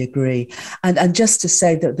wholeheartedly agree. And just to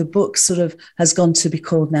say that the book sort of has gone to be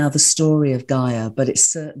called now The Story of Gaia, but it's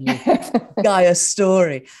certainly Gaia's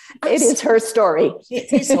story. It is her story.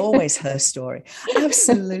 It's always her story.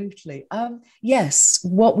 Absolutely. Yes,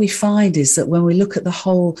 what we find is that when we look at the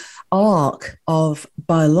whole arc of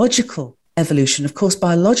biological evolution, of course,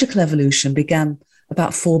 biological evolution began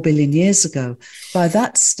about 4 billion years ago. By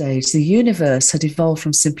that stage, the universe had evolved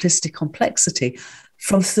from simplicity to complexity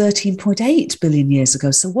from 13.8 billion years ago.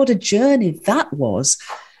 So what a journey that was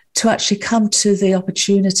to actually come to the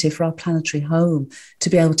opportunity for our planetary home to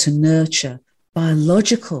be able to nurture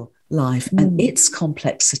biological life and its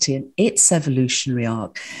complexity and its evolutionary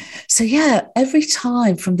arc. So yeah, every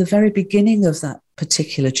time from the very beginning of that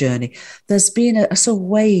particular journey, there's been a sort of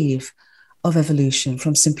wave of evolution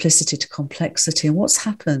from simplicity to complexity. And what's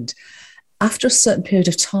happened after a certain period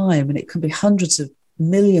of time, and it can be hundreds of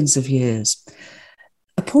millions of years,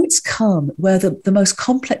 a point's come where the most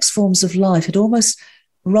complex forms of life had almost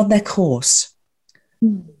run their course.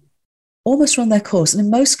 Almost run their course. And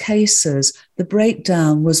in most cases, the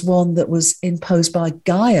breakdown was one that was imposed by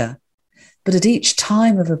Gaia. But at each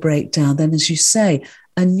time of a breakdown, then, as you say,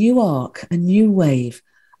 a new arc, a new wave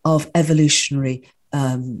of evolutionary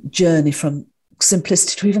journey from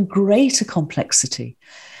simplicity to even greater complexity.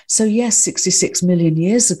 So yes, 66 million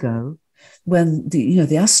years ago, when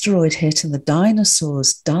the asteroid hit and the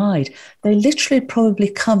dinosaurs died, they literally probably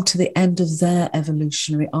come to the end of their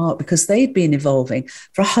evolutionary arc because they'd been evolving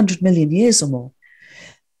for 100 million years or more.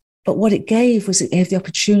 But what it gave was it gave the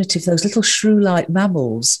opportunity for those little shrew-like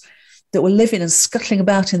mammals that were living and scuttling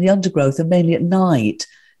about in the undergrowth and mainly at night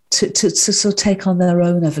to sort of take on their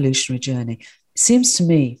own evolutionary journey. It seems to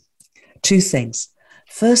me 2 things.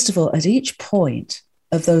 First of all, at each point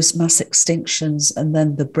of those mass extinctions and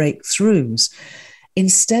then the breakthroughs,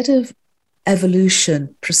 instead of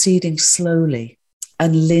evolution proceeding slowly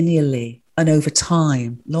and linearly and over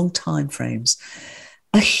time, long time frames,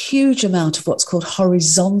 a huge amount of what's called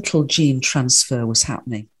horizontal gene transfer was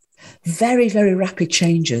happening. Very, very rapid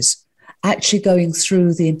changes actually going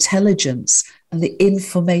through the intelligence and the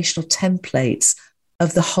informational templates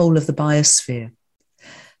of the whole of the biosphere.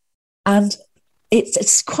 And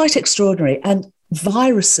it's quite extraordinary. And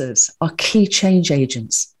viruses are key change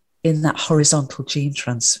agents in that horizontal gene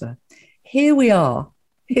transfer. Here we are,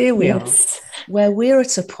 where we're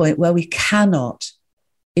at a point where we cannot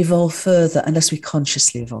evolve further unless we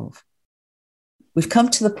consciously evolve. We've come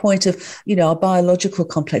to the point of, our biological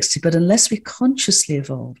complexity, but unless we consciously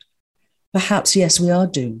evolved, perhaps, yes, we are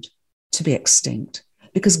doomed to be extinct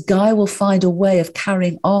because Gaia will find a way of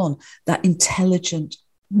carrying on that intelligent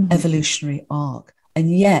evolutionary arc.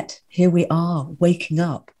 And yet, here we are, waking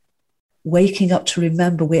up to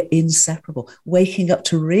remember we're inseparable, waking up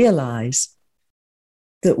to realize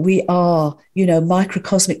that we are,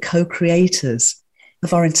 microcosmic co-creators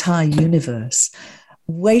of our entire universe.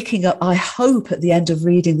 Waking up, I hope, at the end of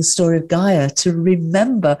reading the story of Gaia, to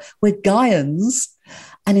remember we're Gaians.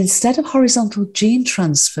 And instead of horizontal gene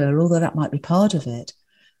transfer, although that might be part of it,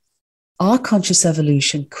 our conscious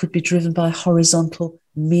evolution could be driven by horizontal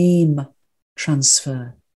meme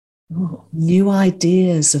transfer. New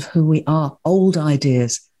ideas of who we are, old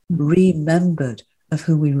ideas remembered of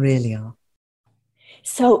who we really are.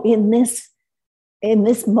 So in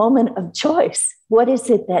this moment of choice, what is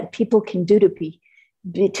it that people can do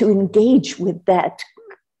to engage with that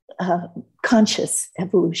conscious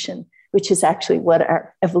evolution, which is actually what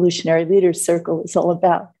our Evolutionary Leaders Circle is all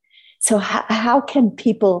about? So how can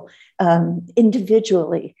people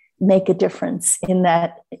individually make a difference in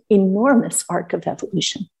that enormous arc of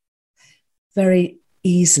evolution? Very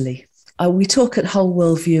easily. We talk at Whole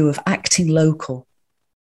Worldview of acting local,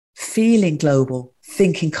 feeling global,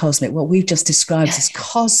 thinking cosmic, what we've just described as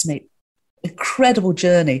cosmic, incredible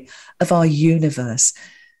journey of our universe.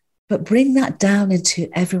 But bring that down into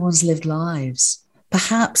everyone's lived lives.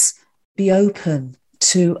 Perhaps be open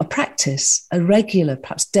to a practice, a regular,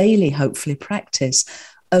 perhaps daily, hopefully, practice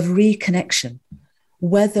of reconnection,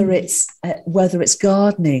 whether it's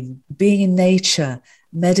gardening, being in nature,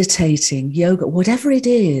 meditating, yoga, whatever it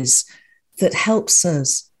is that helps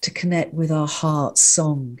us to connect with our heart's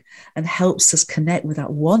song and helps us connect with that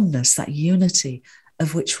oneness, that unity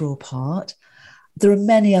of which we're all part. There are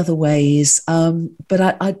many other ways, but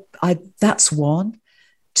I that's one.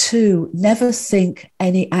 Two, never think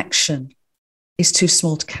any action is too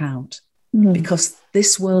small to count, because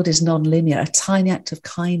this world is non-linear. A tiny act of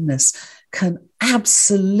kindness can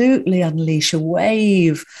absolutely unleash a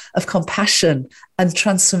wave of compassion and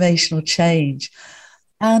transformational change.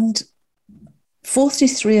 And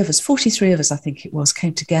 43 of us, I think it was,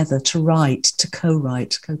 came together to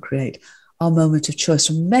co-create our moment of choice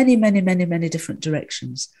from many, many, many, many different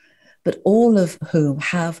directions, but all of whom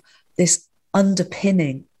have this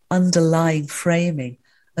underlying framing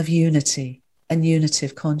of unity and unity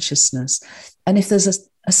of consciousness. And if there's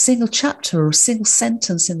a single chapter or a single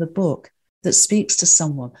sentence in the book that speaks to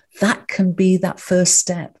someone, that can be that first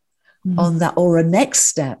step on that, or a next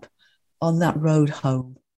step on that road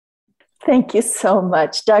home. Thank you so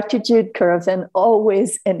much. Dr. Jude Currivan,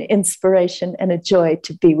 always an inspiration and a joy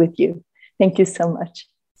to be with you. Thank you so much.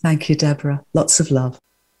 Thank you, Deborah. Lots of love.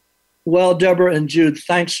 Well, Deborah and Jude,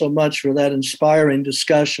 thanks so much for that inspiring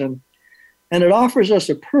discussion. And it offers us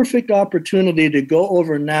a perfect opportunity to go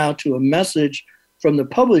over now to a message from the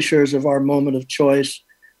publishers of our Moment of Choice,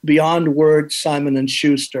 Beyond Words, Simon &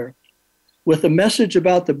 Schuster, with a message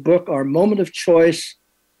about the book, Our Moment of Choice,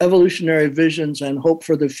 Evolutionary Visions and Hope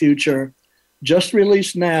for the Future, just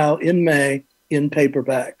released now in May in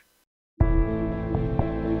paperback.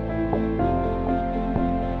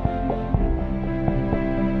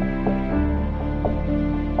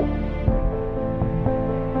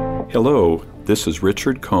 Hello, this is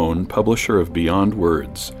Richard Cohn, publisher of Beyond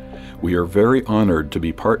Words. We are very honored to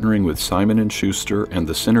be partnering with Simon & Schuster and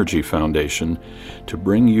the Synergy Foundation to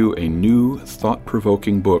bring you a new,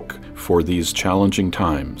 thought-provoking book for these challenging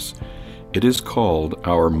times. It is called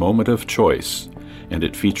Our Moment of Choice, and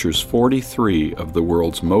it features 43 of the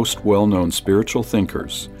world's most well-known spiritual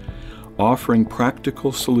thinkers, offering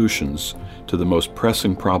practical solutions to the most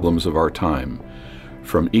pressing problems of our time,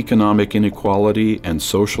 from economic inequality and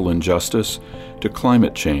social injustice to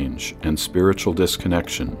climate change and spiritual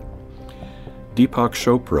disconnection. Deepak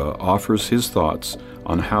Chopra offers his thoughts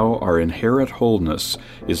on how our inherent wholeness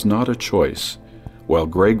is not a choice, while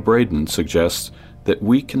Gregg Braden suggests that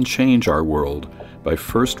we can change our world by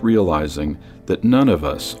first realizing that none of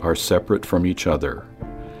us are separate from each other.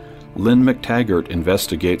 Lynn McTaggart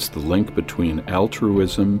investigates the link between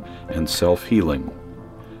altruism and self-healing.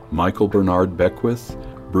 Michael Bernard Beckwith,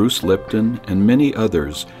 Bruce Lipton, and many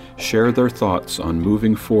others share their thoughts on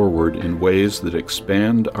moving forward in ways that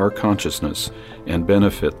expand our consciousness and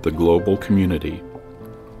benefit the global community.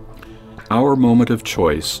 Our Moment of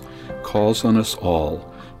Choice calls on us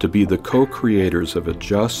all to be the co-creators of a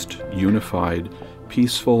just, unified,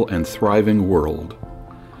 peaceful, and thriving world.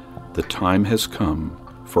 The time has come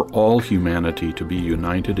for all humanity to be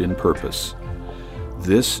united in purpose.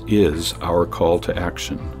 This is our call to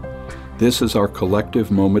action. This is our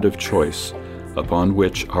collective moment of choice upon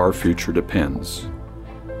which our future depends.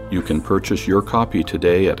 You can purchase your copy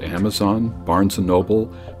today at Amazon, Barnes &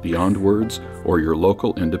 Noble, Beyond Words, or your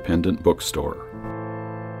local independent bookstore.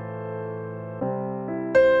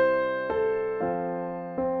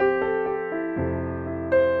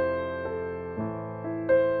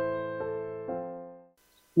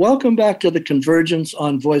 Welcome back to The Convergence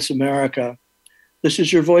on Voice America. This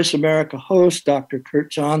is your Voice America host, Dr.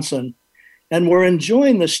 Kurt Johnson, and we're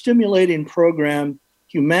enjoying the stimulating program,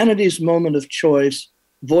 Humanity's Moment of Choice,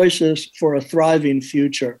 Voices for a Thriving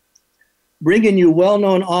Future, bringing you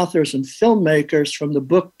well-known authors and filmmakers from the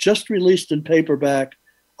book just released in paperback,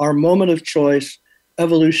 Our Moment of Choice,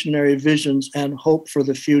 Evolutionary Visions and Hope for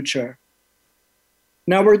the Future.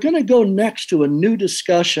 Now we're going to go next to a new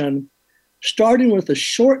discussion, starting with a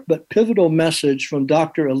short but pivotal message from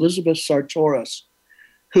Dr. Elizabeth Sartoris,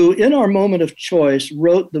 who in Our Moment of Choice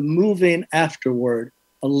wrote the moving afterword,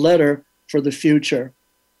 a letter for the future.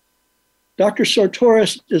 Dr.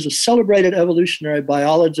 Sartoris is a celebrated evolutionary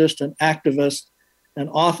biologist and activist and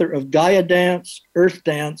author of Gaia Dance, Earth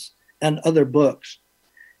Dance, and other books,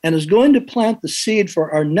 and is going to plant the seed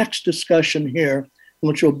for our next discussion here,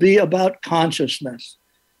 which will be about consciousness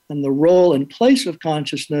and the role and place of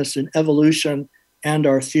consciousness in evolution and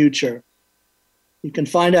our future. You can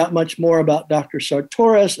find out much more about Dr.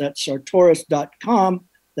 Sartoris at sartoris.com,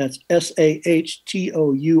 that's SAHTOURIS,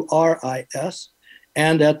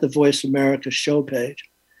 and at the Voice America show page.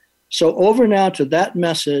 So over now to that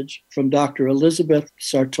message from Dr. Elizabeth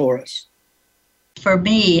Sartoris. For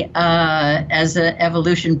me, as an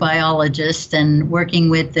evolution biologist and working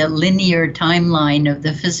with the linear timeline of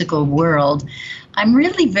the physical world, I'm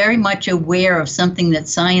really very much aware of something that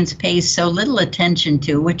science pays so little attention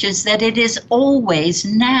to, which is that it is always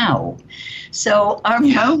now. So our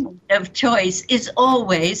moment of choice is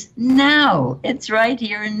always now. It's right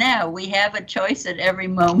here and now. We have a choice at every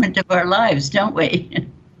moment of our lives, don't we?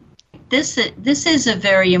 This is a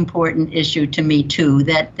very important issue to me too,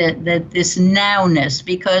 that this nowness,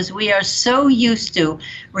 because we are so used to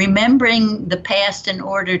remembering the past in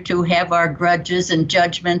order to have our grudges and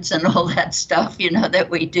judgments and all that stuff, that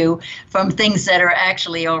we do from things that are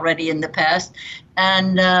actually already in the past,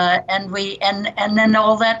 and then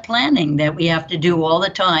all that planning that we have to do all the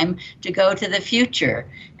time to go to the future.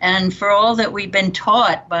 And for all that we've been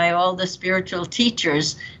taught by all the spiritual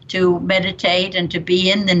teachers to meditate and to be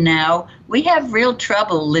in the now, we have real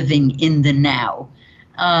trouble living in the now.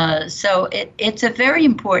 So it's a very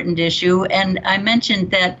important issue. And I mentioned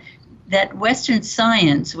that Western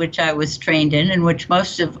science, which I was trained in and which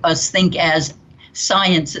most of us think as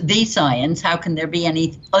science, the science, how can there be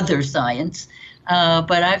any other science?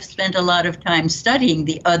 But I've spent a lot of time studying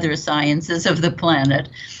the other sciences of the planet,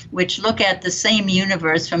 which look at the same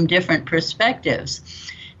universe from different perspectives.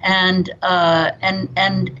 And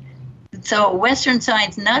so Western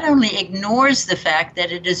science not only ignores the fact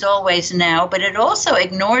that it is always now, but it also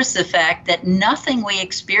ignores the fact that nothing we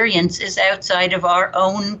experience is outside of our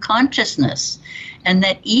own consciousness, and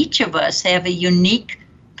that each of us have a unique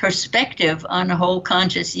perspective on a whole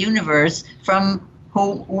conscious universe from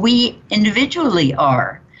who we individually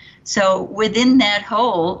are. So within that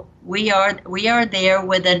whole, we are there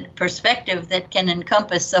with a perspective that can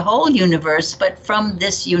encompass the whole universe, but from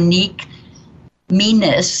this unique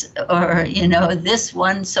me-ness, or this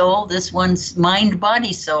one soul, this one's mind,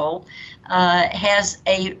 body, soul, has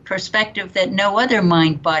a perspective that no other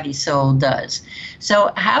mind, body, soul does.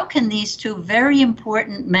 So how can these two very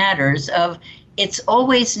important matters of it's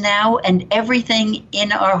always now and everything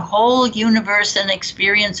in our whole universe and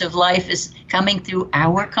experience of life is coming through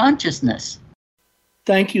our consciousness?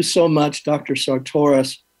 Thank you so much, Dr.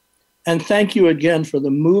 Sartoris. And thank you again for the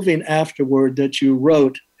moving afterword that you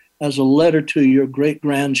wrote as a letter to your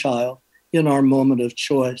great-grandchild in our moment of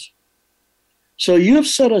choice. So you have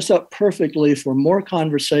set us up perfectly for more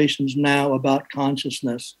conversations now about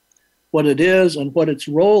consciousness, what it is and what its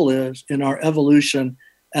role is in our evolution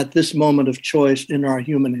at this moment of choice in our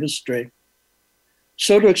human history.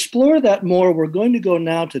 So to explore that more, we're going to go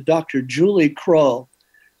now to Dr. Julie Kroll,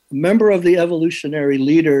 a member of the Evolutionary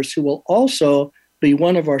Leaders, who will also be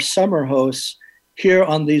one of our summer hosts here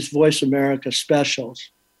on these Voice America specials.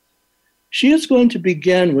 She is going to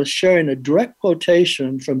begin with sharing a direct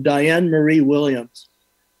quotation from Diane Marie Williams,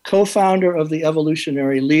 co-founder of the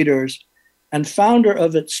Evolutionary Leaders and founder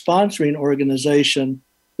of its sponsoring organization,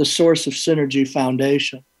 the Source of Synergy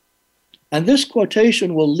Foundation. And this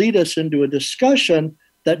quotation will lead us into a discussion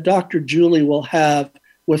that Dr. Julie will have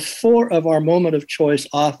with four of our Moment of Choice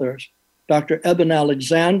authors, Dr. Eben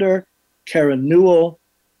Alexander, Karen Newell,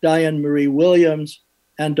 Diane Marie Williams,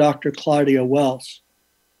 and Dr. Claudia Wells.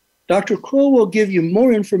 Dr. Kroll will give you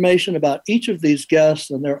more information about each of these guests,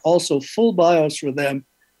 and there are also full bios for them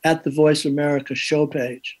at the Voice America show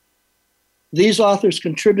page. These authors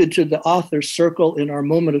contribute to the Authors Circle in our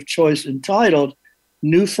Moment of Choice entitled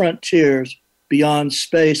New Frontiers Beyond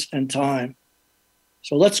Space and Time.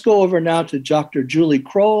 So let's go over now to Dr. Julie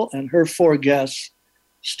Kroll and her four guests,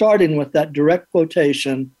 starting with that direct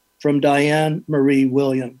quotation from Diane Marie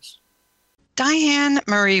Williams. Diane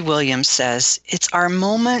Marie Williams says, "It's our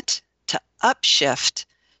moment to upshift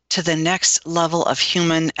to the next level of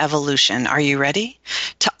human evolution. Are you ready?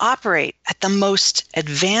 To operate at the most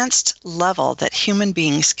advanced level that human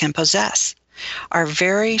beings can possess. Our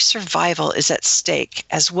very survival is at stake,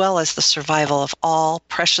 as well as the survival of all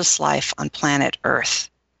precious life on planet Earth.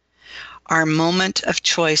 Our moment of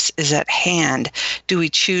choice is at hand. Do we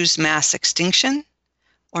choose mass extinction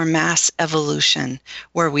or mass evolution,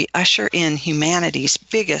 where we usher in humanity's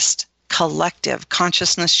biggest collective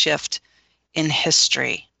consciousness shift in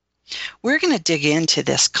history? We're going to dig into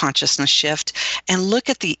this consciousness shift and look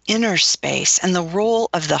at the inner space and the role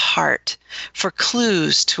of the heart for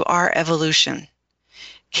clues to our evolution.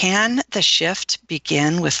 Can the shift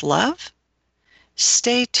begin with love?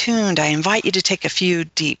 Stay tuned. I invite you to take a few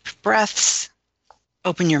deep breaths,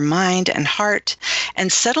 open your mind and heart,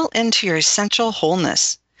 and settle into your essential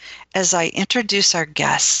wholeness as I introduce our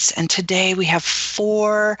guests. And today we have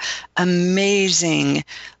 4 amazing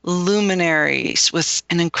luminaries with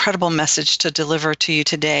an incredible message to deliver to you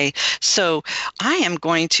today. So I am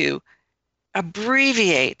going to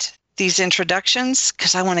abbreviate these introductions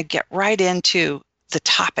because I want to get right into the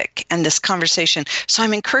topic and this conversation. So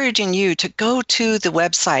I'm encouraging you to go to the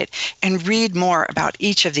website and read more about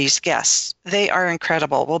each of these guests. They are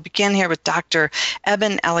incredible. We'll begin here with Dr.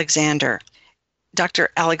 Eben Alexander. Dr.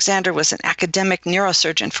 Alexander was an academic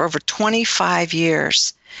neurosurgeon for over 25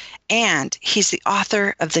 years, and he's the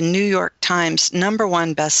author of the New York Times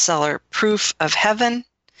 #1 bestseller, Proof of Heaven,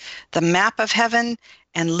 The Map of Heaven,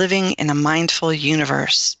 and Living in a Mindful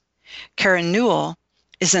Universe. Karen Newell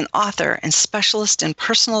is an author and specialist in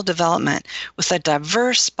personal development with a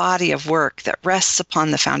diverse body of work that rests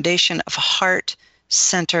upon the foundation of a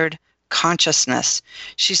heart-centered consciousness.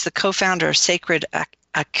 She's the co-founder of Sacred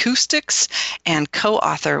Acoustics and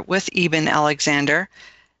co-author with Eben Alexander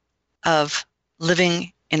of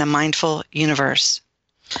Living in a Mindful Universe.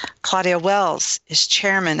 Claudia Wells is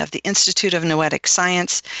chairman of the Institute of Noetic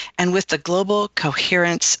Science and with the Global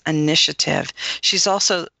Coherence Initiative. She's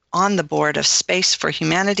also on the board of Space for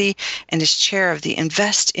Humanity and is chair of the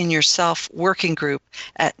Invest in Yourself working group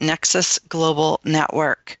at Nexus Global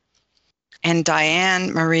Network. And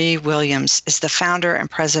Diane Marie Williams is the founder and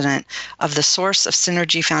president of the Source of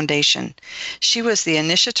Synergy Foundation. She was the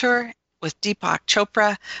initiator with Deepak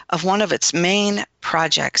Chopra of one of its main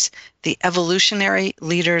projects, the Evolutionary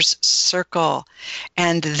Leaders Circle.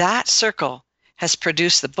 And that circle has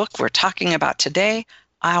produced the book we're talking about today,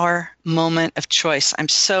 Our Moment of Choice. I'm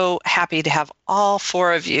so happy to have all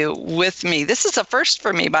 4 of you with me. This is a first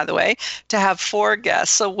for me, by the way, to have 4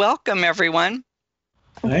 guests. So welcome, everyone.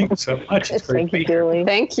 Thanks so much. It's great to be here.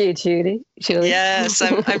 Thank you, Julie. Yes,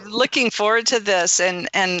 I'm looking forward to this. And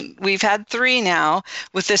we've had 3 now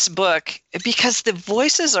with this book because the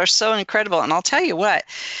voices are so incredible. And I'll tell you what,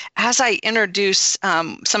 as I introduce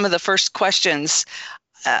some of the first questions,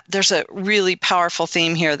 there's a really powerful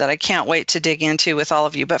theme here that I can't wait to dig into with all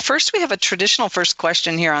of you. But first, we have a traditional first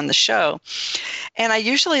question here on the show. And I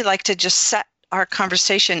usually like to just set our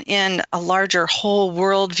conversation in a larger whole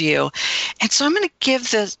world view. And so I'm going to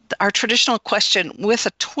give our traditional question with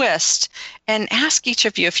a twist and ask each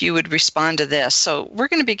of you if you would respond to this. So we're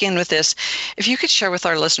going to begin with this. If you could share with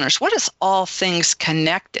our listeners, what does all things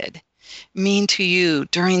connected mean to you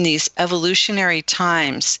during these evolutionary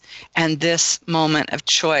times and this moment of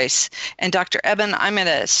choice? And Dr. Eben, I'm going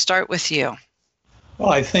to start with you.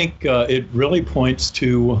 Well, I think it really points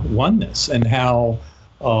to oneness and how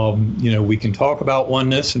we can talk about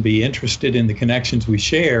oneness and be interested in the connections we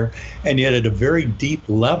share, and yet at a very deep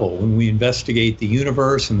level, when we investigate the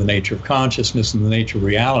universe and the nature of consciousness and the nature of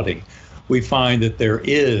reality, we find that there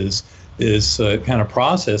is this kind of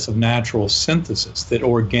process of natural synthesis that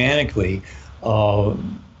organically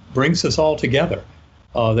brings us all together,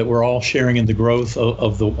 that we're all sharing in the growth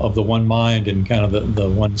of the one mind and kind of the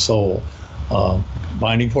one soul,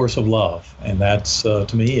 binding force of love. And that's,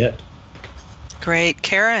 to me, it. Great.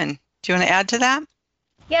 Karen, do you want to add to that?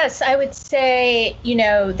 Yes, I would say,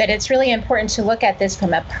 that it's really important to look at this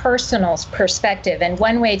from a personal perspective. And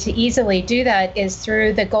one way to easily do that is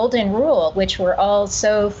through the Golden Rule, which we're all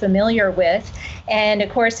so familiar with. And of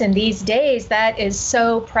course, in these days, that is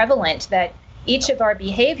so prevalent that each of our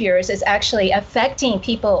behaviors is actually affecting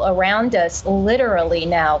people around us literally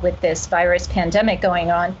now with this virus pandemic going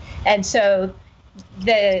on. And so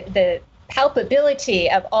the palpability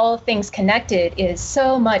of all things connected is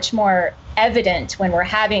so much more evident when we're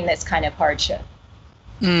having this kind of hardship.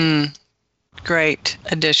 Great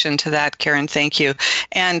addition to that, Karen. Thank you.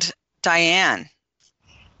 And Diane.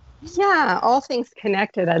 Yeah, all things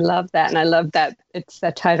connected. I love that. And I love that it's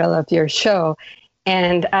the title of your show.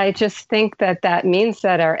 And I just think that means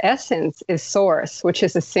that our essence is source, which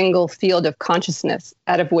is a single field of consciousness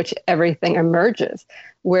out of which everything emerges,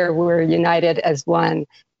 where we're united as one.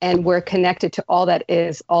 And we're connected to all that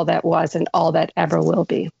is, all that was, and all that ever will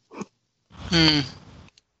be.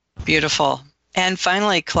 Beautiful. And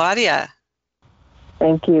finally, Claudia.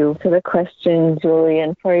 Thank you for the question, Julie,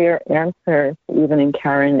 and for your answers, even in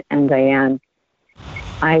Karen and Diane.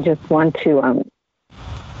 I just want to,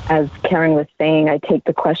 as Karen was saying, I take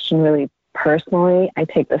the question really personally. I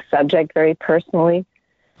take the subject very personally.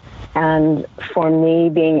 And for me,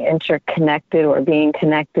 being interconnected or being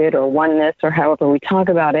connected or oneness or however we talk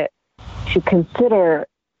about it, to consider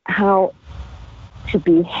how to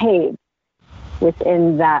behave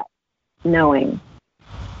within that knowing.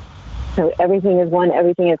 So everything is one,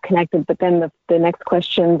 everything is connected, but then the next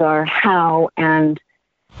questions are how and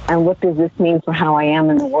what does this mean for how I am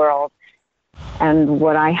in the world? And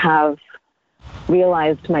what I have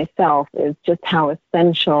realized myself is just how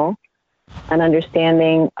essential an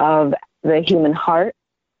understanding of the human heart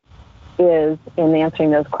is in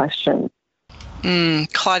answering those questions.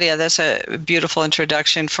 Claudia, that's a beautiful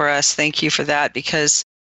introduction for us. Thank you for that, because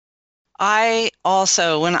I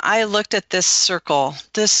also, when I looked at this circle,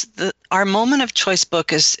 our Moment of Choice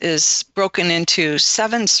book is broken into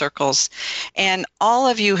 7 circles, and all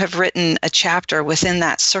of you have written a chapter within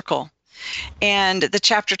that circle. And the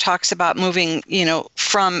chapter talks about moving,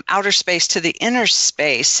 from outer space to the inner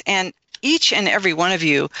space. And each and every one of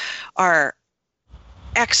you are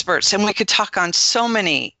experts, and we could talk on so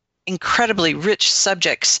many incredibly rich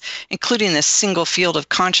subjects, including this single field of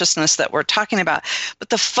consciousness that we're talking about. But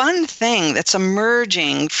the fun thing that's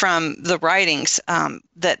emerging from the writings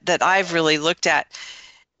that I've really looked at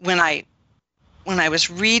when I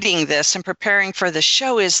was reading this and preparing for the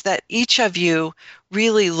show is that each of you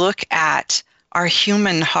really look at our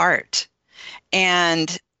human heart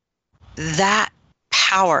and that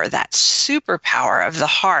power, that superpower of the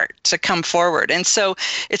heart to come forward. And so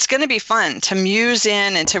it's going to be fun to muse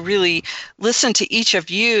in and to really listen to each of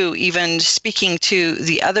you, even speaking to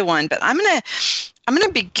the other one. But I'm going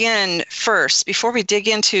to begin first, before we dig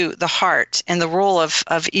into the heart and the role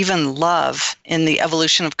of even love in the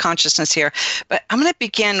evolution of consciousness here. But I'm going to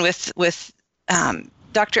begin with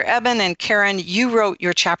Dr. Eben and Karen, you wrote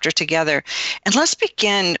your chapter together. And let's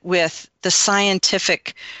begin with the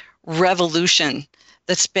scientific revolution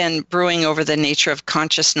that's been brewing over the nature of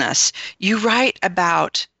consciousness. You write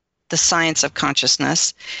about the science of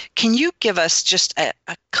consciousness. Can you give us just a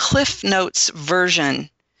Cliff Notes version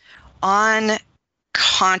on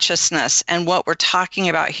consciousness and what we're talking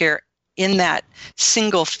about here in that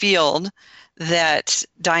single field that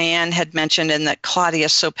Diane had mentioned and that Claudia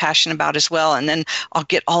is so passionate about as well? And then I'll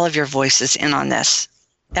get all of your voices in on this.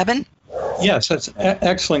 Eben? Yes, that's an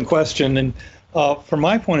excellent question. And from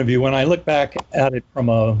my point of view, when I look back at it from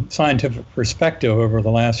a scientific perspective over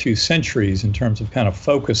the last few centuries in terms of kind of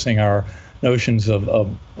focusing our notions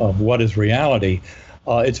of what is reality,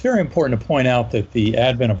 it's very important to point out that the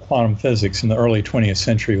advent of quantum physics in the early 20th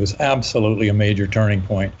century was absolutely a major turning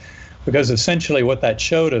point, because essentially what that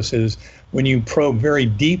showed us is when you probe very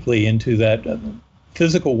deeply into that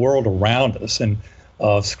physical world around us and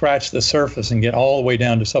scratch the surface and get all the way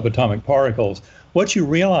down to subatomic particles, what you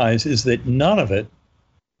realize is that none of it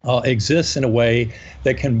exists in a way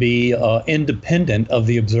that can be independent of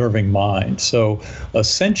the observing mind. So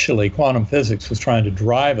essentially, quantum physics was trying to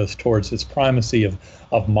drive us towards this primacy of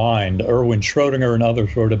mind. Erwin Schrödinger and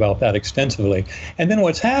others wrote about that extensively. And then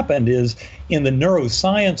what's happened is in the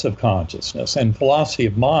neuroscience of consciousness and philosophy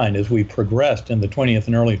of mind, as we progressed in the 20th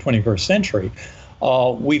and early 21st century,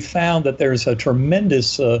 we found that there's a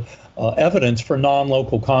tremendous evidence for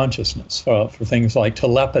non-local consciousness, for things like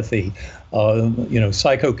telepathy,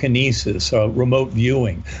 psychokinesis, remote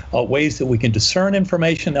viewing, ways that we can discern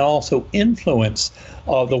information and also influence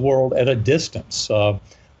the world at a distance. And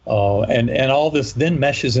all this then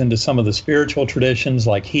meshes into some of the spiritual traditions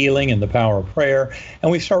like healing and the power of prayer.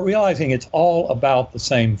 And we start realizing it's all about the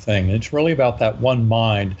same thing. It's really about that one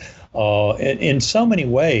mind. In so many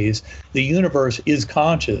ways, the universe is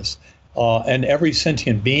conscious. And every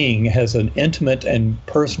sentient being has an intimate and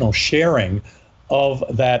personal sharing of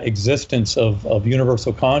that existence of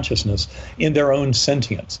universal consciousness in their own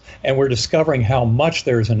sentience. And we're discovering how much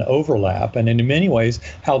there's an overlap, and in many ways,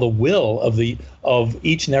 how the will of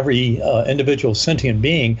each and every individual sentient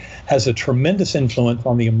being has a tremendous influence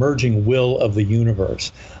on the emerging will of the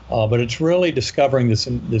universe. But it's really discovering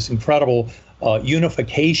this incredible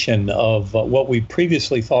unification of what we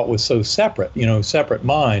previously thought was so separate. Separate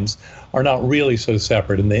minds are not really so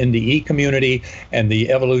separate. And the NDE community and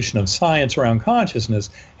the evolution of science around consciousness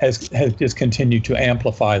has just continued to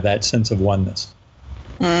amplify that sense of oneness.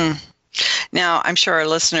 Now, I'm sure our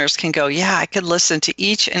listeners can go, yeah, I could listen to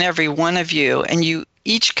each and every one of you, and you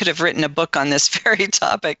each could have written a book on this very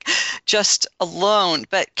topic just alone.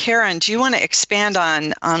 But Karen, do you want to expand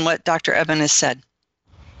on what Dr. Eben has said?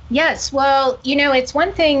 Yes, well, it's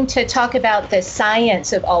one thing to talk about the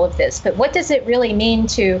science of all of this, but what does it really mean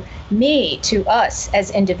to me, to us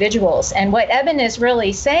as individuals? And what Eben is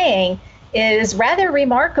really saying is rather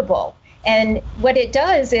remarkable. And what it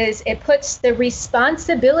does is it puts the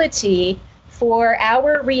responsibility for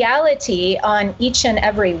our reality on each and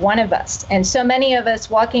every one of us. And so many of us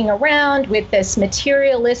walking around with this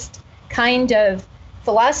materialist kind of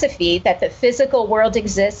philosophy that the physical world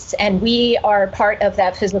exists and we are part of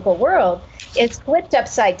that physical world, it's flipped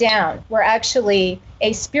upside down. We're actually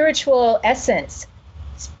a spiritual essence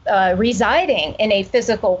residing in a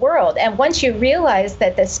physical world. And once you realize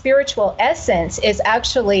that the spiritual essence is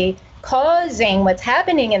actually causing what's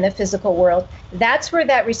happening in the physical world, that's where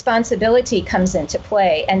that responsibility comes into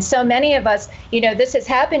play. And so many of us, this is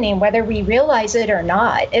happening whether we realize it or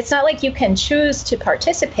not. It's not like you can choose to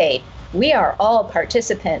participate. We are all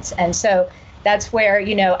participants. And so that's where,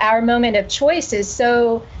 our moment of choice is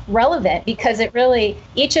so relevant, because it really,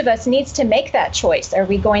 each of us needs to make that choice. Are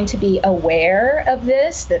we going to be aware of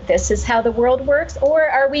this, that this is how the world works, or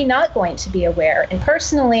are we not going to be aware? And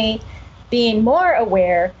personally, being more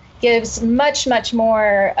aware gives much, much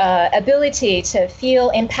more ability to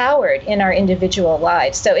feel empowered in our individual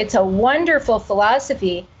lives. So it's a wonderful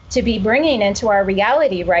philosophy to be bringing into our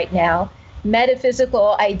reality right now.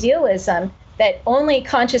 Metaphysical idealism that only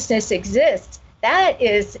consciousness exists, that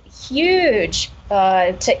is huge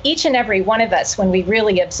to each and every one of us when we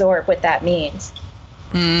really absorb what that means.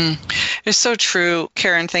 It's so true,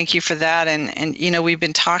 Karen. Thank you for that. And we've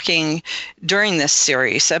been talking during this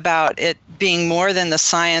series about it being more than the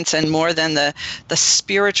science and more than the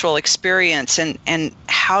spiritual experience, and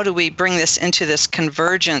how do we bring this into this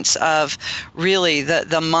convergence of really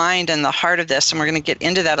the mind and the heart of this. And we're going to get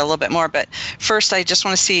into that a little bit more. But first, I just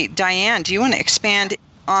want to see, Diane, do you want to expand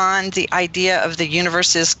on the idea of the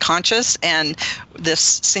universe is conscious and this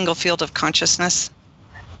single field of consciousness?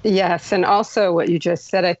 Yes, and also what you just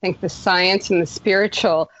said, I think the science and the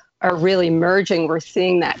spiritual are really merging. We're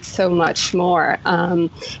seeing that so much more.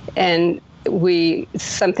 And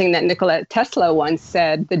something that Nikola Tesla once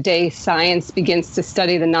said, the day science begins to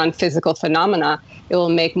study the non-physical phenomena, it will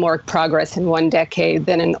make more progress in one decade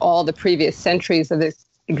than in all the previous centuries of its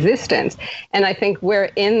existence. And I think we're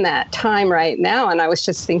in that time right now. And I was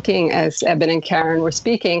just thinking, as Eben and Karen were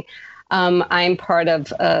speaking, I'm part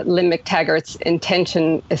of Lynn McTaggart's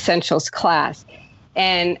Intention Essentials class.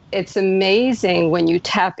 And it's amazing when you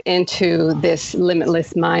tap into this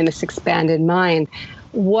limitless mind, this expanded mind,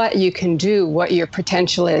 what you can do, what your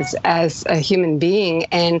potential is as a human being.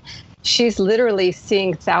 And she's literally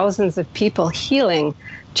seeing thousands of people healing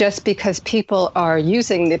just because people are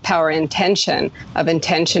using the power of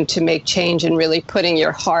intention to make change, and really putting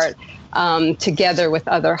your heart together with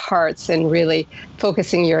other hearts and really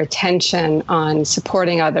focusing your attention on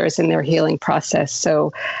supporting others in their healing process.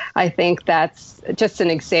 So I think that's just an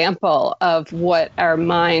example of what our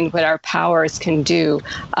mind, what our powers can do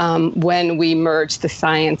when we merge the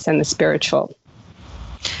science and the spiritual.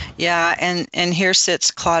 Yeah, and here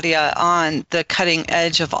sits Claudia on the cutting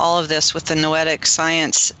edge of all of this with the noetic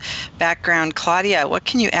science background. Claudia, what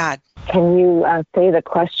can you add? Can you say the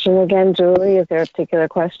question again, Julie? Is there a particular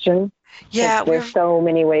question? Yeah, there's so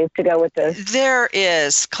many ways to go with this. There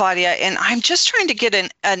is, Claudia, and I'm just trying to get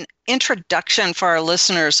an introduction for our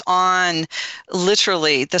listeners on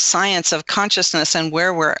literally the science of consciousness and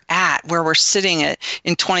where we're at, where we're sitting at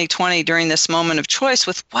in 2020 during this moment of choice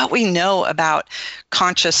with what we know about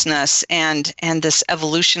consciousness and this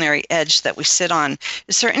evolutionary edge that we sit on.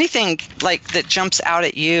 Is there anything like that jumps out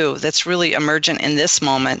at you that's really emergent in this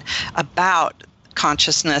moment about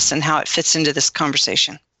consciousness and how it fits into this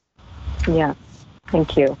conversation? Yeah,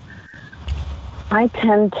 thank you. I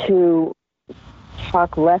tend to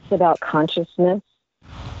talk less about consciousness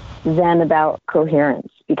than about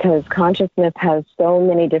coherence, because consciousness has so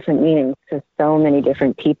many different meanings to so many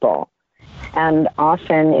different people. And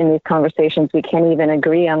often in these conversations, we can't even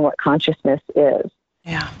agree on what consciousness is.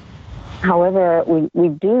 Yeah. However, we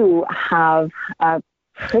do have a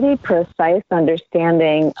pretty precise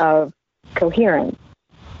understanding of coherence,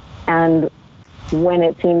 and when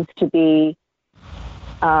it seems to be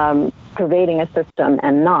pervading a system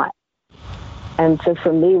and not. And so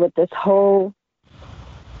for me, what this whole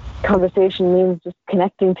conversation means, just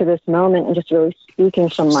connecting to this moment and just really speaking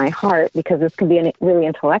from my heart, because this can be a really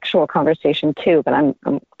intellectual conversation too, but I'm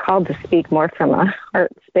called to speak more from a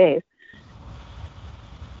heart space.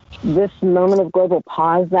 This moment of global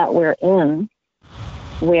pause that we're in,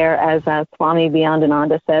 where, as Swami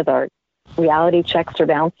Vivekananda says, our reality checks are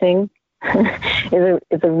bouncing, is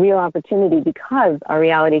a real opportunity, because our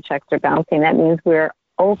reality checks are bouncing. That means we're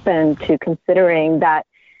open to considering that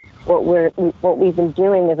what we've been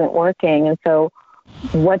doing isn't working, and so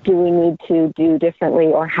what do we need to do differently,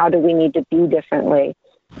 or how do we need to be differently?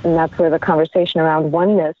 And that's where the conversation around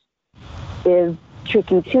oneness is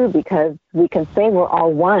tricky too, because we can say we're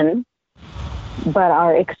all one, but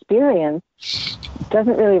our experience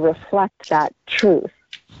doesn't really reflect that truth.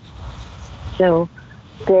 So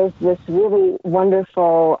there's this really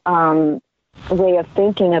wonderful way of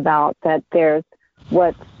thinking about that there's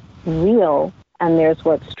what's real and there's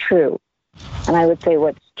what's true. And I would say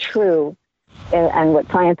what's true and what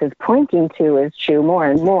science is pointing to is true more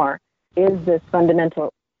and more is this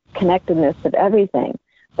fundamental connectedness of everything.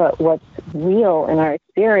 But what's real in our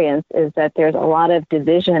experience is that there's a lot of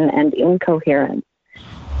division and incoherence.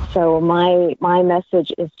 So my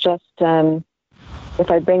message is just, if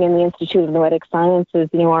I bring in the Institute of Noetic Sciences,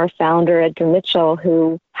 our founder, Edgar Mitchell,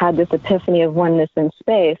 who had this epiphany of oneness in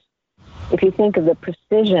space, if you think of the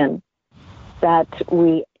precision that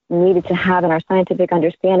we needed to have in our scientific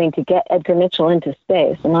understanding to get Edgar Mitchell into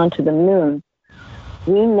space and onto the moon,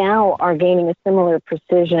 we now are gaining a similar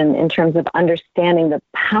precision in terms of understanding the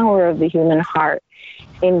power of the human heart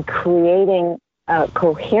in creating a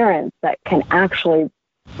coherence that can actually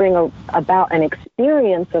bring about an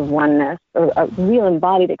experience of oneness, or a real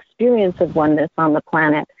embodied experience of oneness on the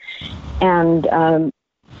planet. And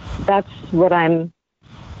that's what I'm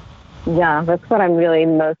really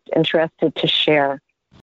most interested to share.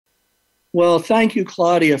 Well, thank you,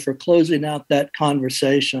 Claudia, for closing out that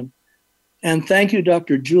conversation. And thank you,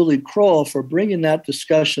 Dr. Julie Kroll, for bringing that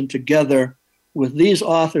discussion together with these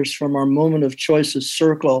authors from our Moment of Choices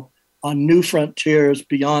Circle on New Frontiers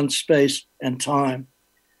Beyond Space and Time.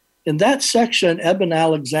 In that section, Eben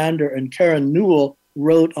Alexander and Karen Newell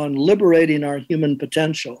wrote on liberating our human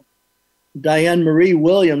potential, Diane Marie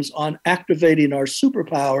Williams on activating our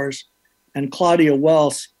superpowers, and Claudia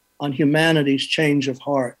Wells on humanity's change of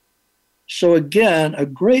heart. So again, a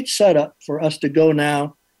great setup for us to go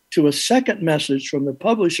now to a second message from the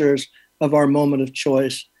publishers of our Moment of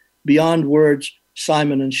Choice, Beyond Words,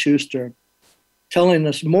 Simon & Schuster, telling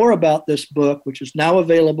us more about this book, which is now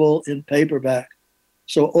available in paperback.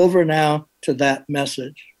 So over now to that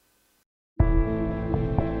message.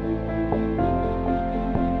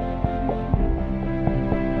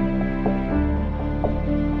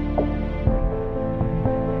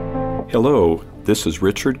 Hello, this is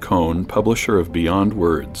Richard Cohn, publisher of Beyond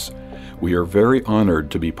Words. We are very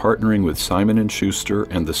honored to be partnering with Simon & Schuster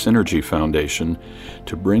and the Synergy Foundation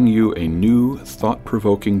to bring you a new,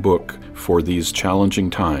 thought-provoking book for these challenging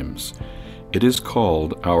times. It is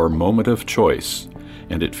called Our Moment of Choice,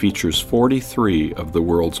 and it features 43 of the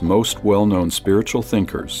world's most well-known spiritual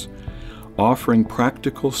thinkers, offering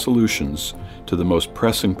practical solutions to the most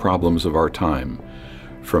pressing problems of our time,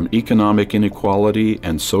 from economic inequality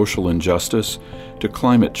and social injustice to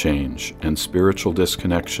climate change and spiritual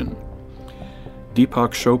disconnection.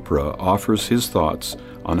 Deepak Chopra offers his thoughts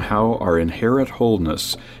on how our inherent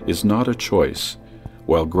wholeness is not a choice,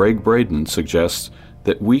 while Greg Braden suggests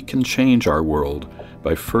that we can change our world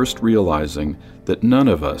by first realizing that none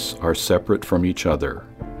of us are separate from each other.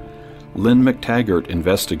 Lynn McTaggart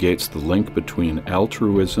investigates the link between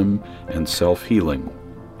altruism and self-healing.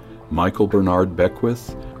 Michael Bernard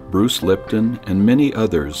Beckwith, Bruce Lipton, and many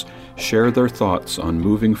others share their thoughts on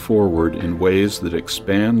moving forward in ways that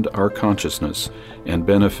expand our consciousness and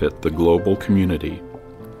benefit the global community.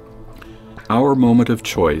 Our Moment of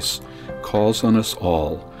Choice calls on us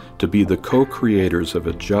all to be the co-creators of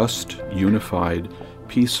a just, unified,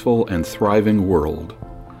 peaceful, and thriving world.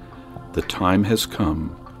 The time has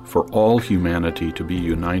come for all humanity to be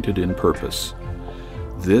united in purpose.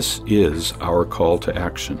 This is our call to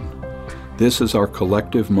action. This is our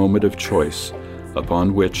collective moment of choice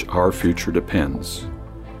upon which our future depends.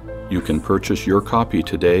 You can purchase your copy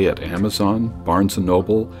today at Amazon, Barnes &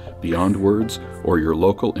 Noble, Beyond Words, or your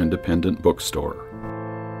local independent bookstore.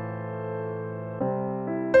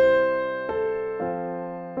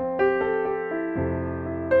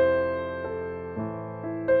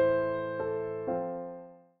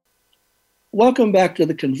 Welcome back to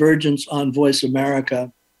the Convergence on Voice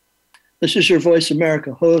America. This is your Voice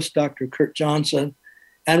America host, Dr. Kurt Johnson,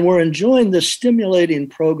 and we're enjoying this stimulating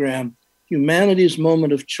program, Humanity's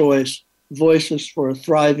Moment of Choice, Voices for a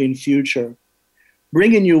Thriving Future,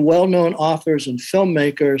 bringing you well-known authors and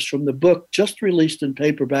filmmakers from the book just released in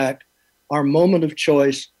paperback, Our Moment of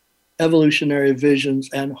Choice, Evolutionary Visions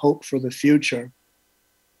and Hope for the Future.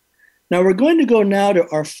 Now we're going to go now to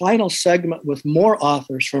our final segment with more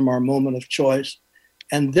authors from Our Moment of Choice,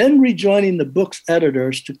 and then rejoining the book's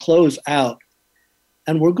editors to close out.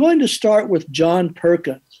 And we're going to start with John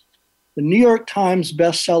Perkins, the New York Times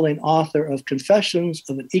bestselling author of Confessions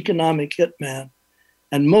of an Economic Hitman,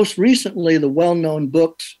 and most recently the well-known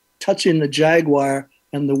books Touching the Jaguar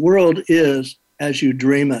and The World Is As You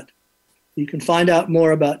Dream It. You can find out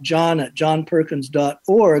more about John at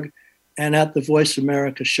johnperkins.org and at the Voice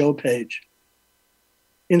America show page.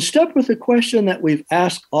 In step with the question that we've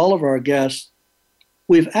asked all of our guests,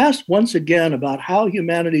 we've asked once again about how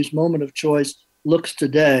humanity's moment of choice looks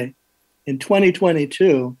today in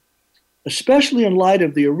 2022, especially in light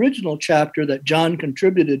of the original chapter that John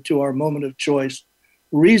contributed to our moment of choice,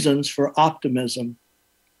 Reasons for Optimism,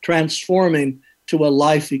 Transforming to a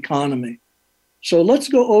Life Economy. So let's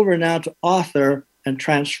go over now to author and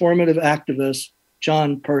transformative activist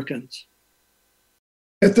John Perkins.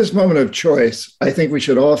 At this moment of choice, I think we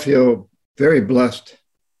should all feel very blessed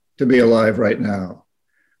to be alive right now.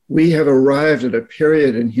 We have arrived at a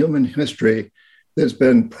period in human history that's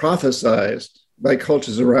been prophesized by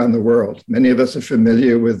cultures around the world. Many of us are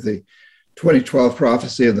familiar with the 2012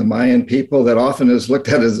 prophecy of the Mayan people that often is looked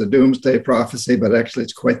at as a doomsday prophecy, but actually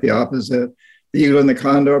it's quite the opposite. The Eagle and the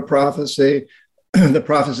Condor prophecy, the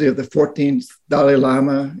prophecy of the 14th Dalai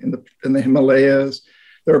Lama in the Himalayas.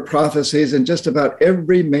 There are prophecies in just about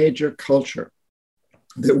every major culture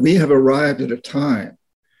that we have arrived at a time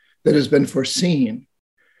that has been foreseen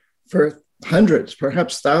for hundreds,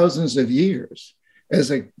 perhaps thousands of years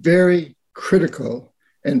as a very critical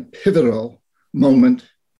and pivotal moment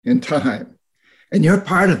in time. And you're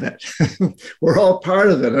part of it. We're all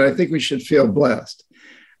part of it. And I think we should feel blessed.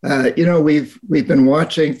 We've been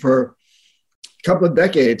watching for a couple of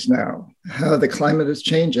decades now how the climate is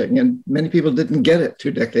changing. And many people didn't get it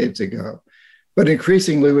 2 decades ago. But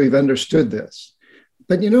increasingly, we've understood this.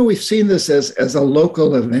 But, we've seen this as a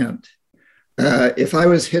local event. If I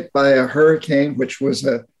was hit by a hurricane, which was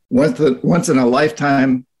a once in a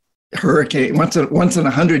lifetime hurricane, once in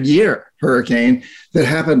 100-year hurricane that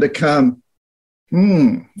happened to come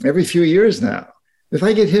every few years now. If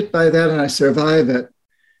I get hit by that and I survive it,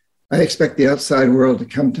 I expect the outside world to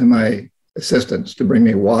come to my assistance, to bring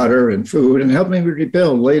me water and food and help me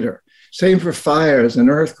rebuild later. Same for fires and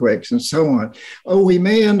earthquakes and so on. Oh, we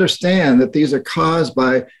may understand that these are caused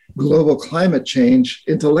by global climate change.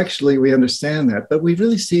 Intellectually, we understand that, but we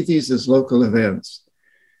really see these as local events.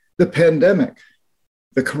 The pandemic,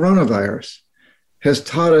 the coronavirus, has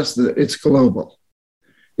taught us that it's global.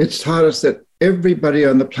 It's taught us that everybody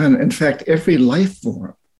on the planet, in fact, every life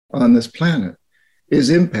form on this planet, is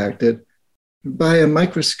impacted by a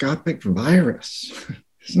microscopic virus.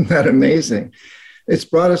 Isn't that amazing? It's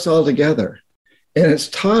brought us all together. And it's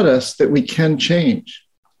taught us that we can change,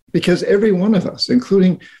 because every one of us,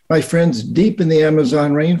 including my friends deep in the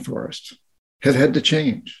Amazon rainforest, have had to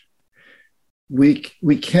change. We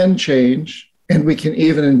can change, and we can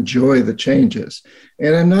even enjoy the changes.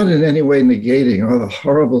 And I'm not in any way negating all the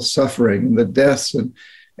horrible suffering and the deaths and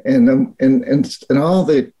all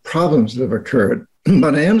the problems that have occurred.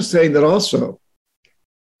 But I am saying that also,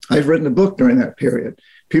 I've written a book during that period.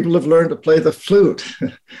 People have learned to play the flute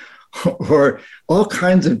or all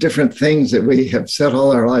kinds of different things that we have said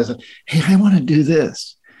all our lives. Hey, I want to do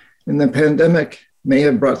this. And the pandemic may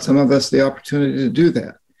have brought some of us the opportunity to do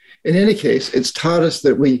that. In any case, it's taught us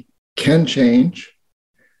that we can change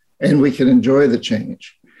and we can enjoy the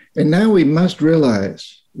change. And now we must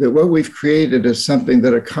realize that what we've created is something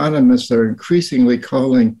that economists are increasingly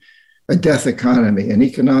calling a death economy, an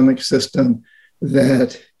economic system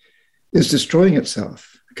that is destroying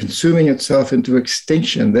itself, consuming itself into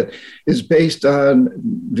extinction, that is based on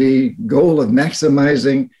the goal of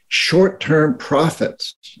maximizing short-term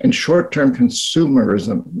profits and short-term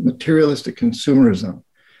consumerism, materialistic consumerism.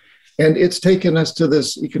 And it's taken us to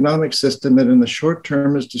this economic system that in the short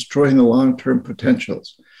term is destroying the long-term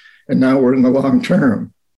potentials. And now we're in the long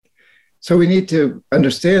term. So we need to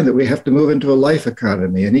understand that we have to move into a life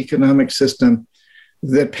economy, an economic system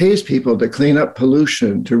that pays people to clean up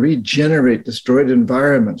pollution, to regenerate destroyed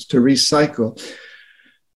environments, to recycle,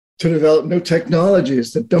 to develop new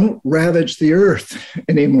technologies that don't ravage the earth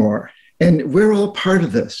anymore. And we're all part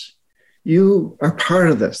of this. You are part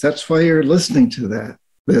of this. That's why you're listening to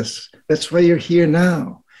this. That's why you're here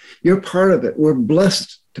now. You're part of it. We're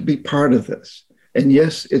blessed to be part of this. And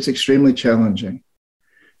yes, it's extremely challenging.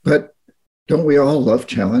 But don't we all love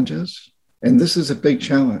challenges? And this is a big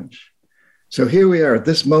challenge. So here we are at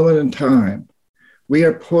this moment in time. We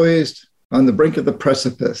are poised on the brink of the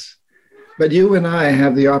precipice. But you and I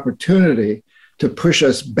have the opportunity to push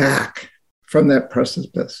us back from that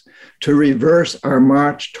precipice, to reverse our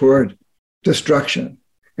march toward destruction,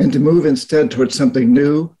 and to move instead towards something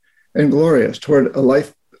new and glorious, toward a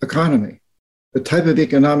life economy, the type of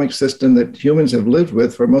economic system that humans have lived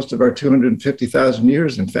with for most of our 250,000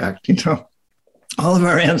 years, in fact. All of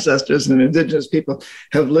our ancestors and indigenous people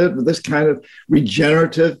have lived with this kind of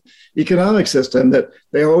regenerative economic system that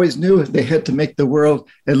they always knew they had to make the world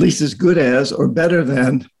at least as good as or better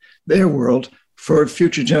than their world for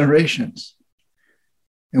future generations.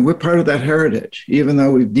 And we're part of that heritage, even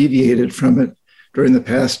though we've deviated from it during the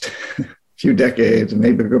past few decades, and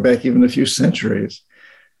maybe go back even a few centuries.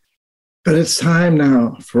 But it's time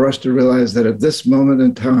now for us to realize that at this moment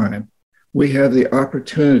in time, we have the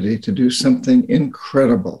opportunity to do something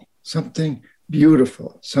incredible, something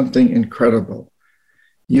beautiful, something incredible.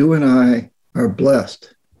 You and I are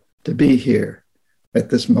blessed to be here at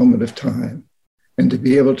this moment of time and to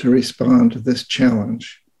be able to respond to this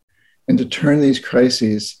challenge and to turn these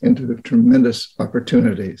crises into tremendous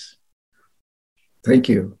opportunities. Thank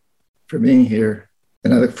you for being here,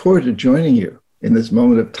 and I look forward to joining you in this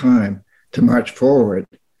moment of time to march forward,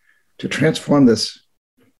 to transform this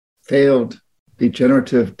failed,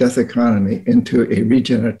 degenerative death economy into a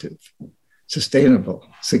regenerative, sustainable,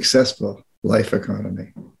 successful life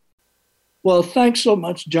economy. Well, thanks so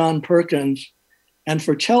much, John Perkins, and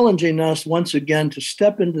for challenging us once again to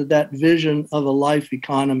step into that vision of a life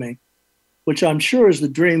economy, which I'm sure is the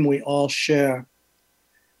dream we all share.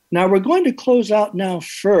 Now, we're going to close out now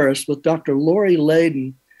first with Dr. Lori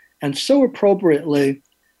Layden, and so appropriately,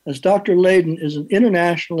 as Dr. Layden is an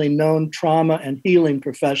internationally known trauma and healing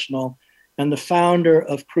professional and the founder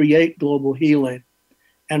of Create Global Healing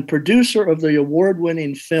and producer of the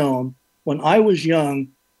award-winning film, When I Was Young,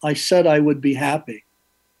 I Said I Would Be Happy.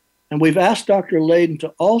 And we've asked Dr. Layden to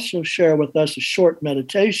also share with us a short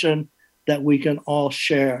meditation that we can all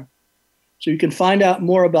share. So you can find out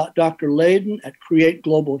more about Dr. Layden at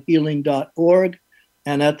createglobalhealing.org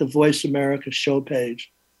and at the Voice America show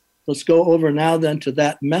page. Let's go over now then to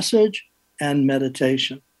that message and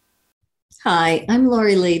meditation. Hi, I'm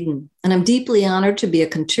Lori Layden, and I'm deeply honored to be a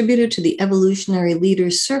contributor to the Evolutionary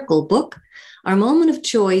Leaders Circle book, Our Moment of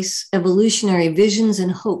Choice, Evolutionary Visions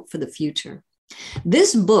and Hope for the Future.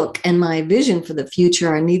 This book and my vision for the future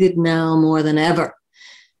are needed now more than ever.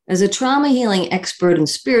 As a trauma healing expert and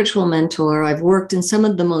spiritual mentor, I've worked in some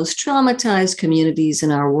of the most traumatized communities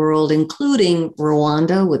in our world, including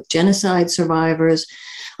Rwanda with genocide survivors,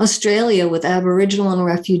 Australia with Aboriginal and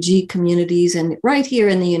refugee communities, and right here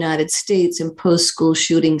in the United States in post-school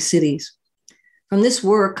shooting cities. From this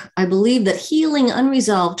work, I believe that healing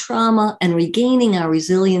unresolved trauma and regaining our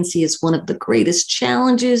resiliency is one of the greatest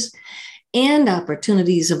challenges and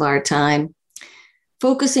opportunities of our time.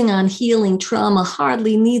 Focusing on healing trauma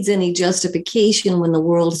hardly needs any justification when the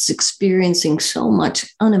world is experiencing so much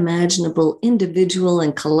unimaginable individual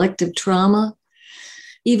and collective trauma.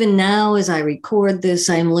 Even now, as I record this,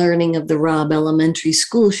 I'm learning of the Robb Elementary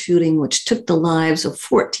School shooting, which took the lives of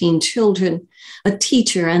 14 children, a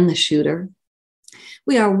teacher, and the shooter.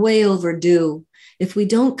 We are way overdue. If we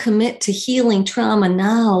don't commit to healing trauma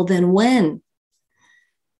now, then when?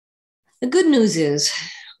 The good news is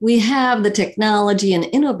we have the technology and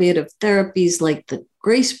innovative therapies like the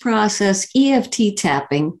GRACE process, EFT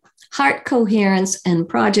tapping, heart coherence, and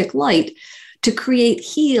Project Light to create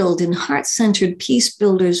healed and heart-centered peace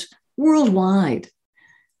builders worldwide.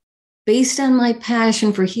 Based on my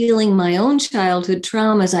passion for healing my own childhood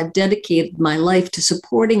traumas, I've dedicated my life to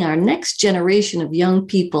supporting our next generation of young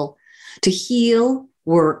people to heal,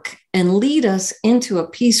 work, and lead us into a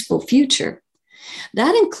peaceful future.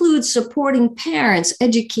 That includes supporting parents,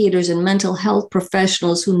 educators, and mental health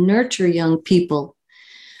professionals who nurture young people,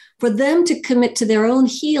 for them to commit to their own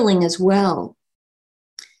healing as well.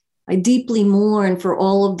 I deeply mourn for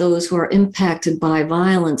all of those who are impacted by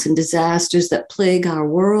violence and disasters that plague our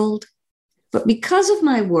world. But because of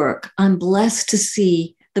my work, I'm blessed to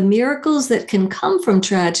see the miracles that can come from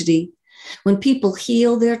tragedy when people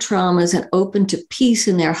heal their traumas and open to peace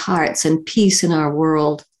in their hearts and peace in our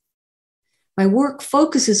world. My work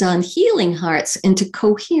focuses on healing hearts into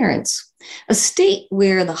coherence, a state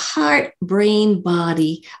where the heart, brain,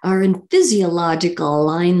 body are in physiological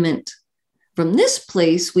alignment. From this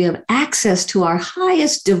place, we have access to our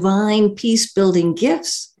highest divine peace-building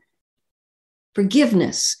gifts: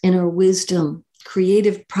 forgiveness, inner wisdom,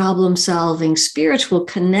 creative problem-solving, spiritual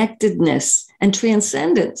connectedness, and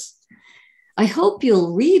transcendence. I hope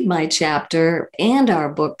you'll read my chapter and our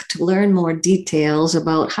book to learn more details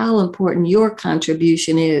about how important your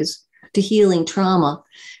contribution is to healing trauma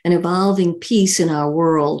and evolving peace in our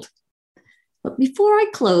world. But before I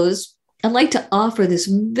close, I'd like to offer this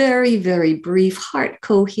very, very brief heart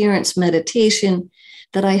coherence meditation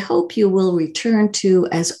that I hope you will return to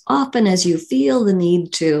as often as you feel the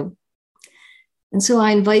need to. And so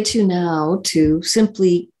I invite you now to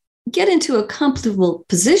simply get into a comfortable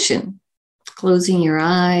position, closing your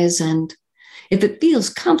eyes, and if it feels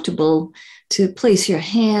comfortable, to place your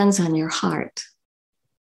hands on your heart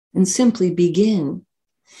and simply begin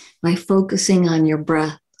by focusing on your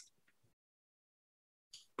breath,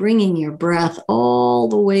 bringing your breath all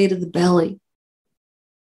the way to the belly,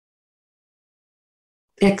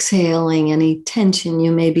 exhaling any tension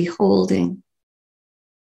you may be holding.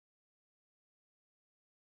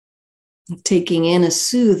 Taking in a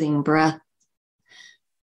soothing breath.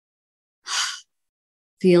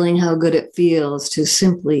 Feeling how good it feels to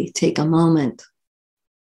simply take a moment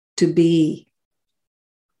to be.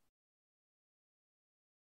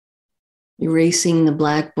 Erasing the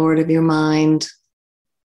blackboard of your mind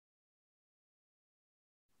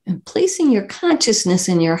and placing your consciousness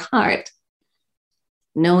in your heart,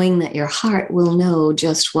 knowing that your heart will know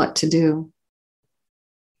just what to do.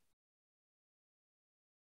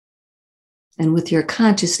 And with your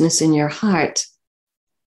consciousness in your heart,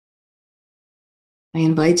 I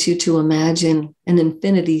invite you to imagine an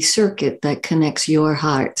infinity circuit that connects your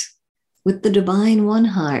heart with the divine one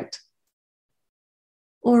heart,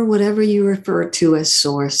 or whatever you refer to as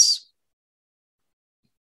source.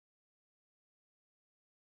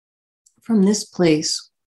 From this place,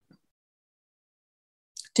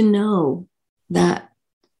 to know that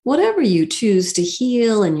whatever you choose to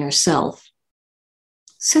heal in yourself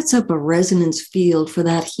sets up a resonance field for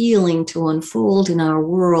that healing to unfold in our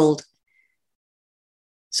world,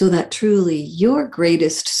 so that truly your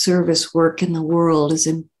greatest service work in the world is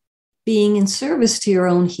in being in service to your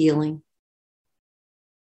own healing.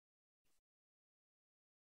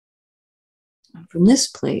 And from this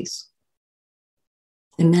place,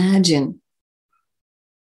 imagine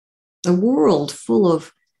a world full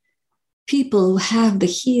of people who have the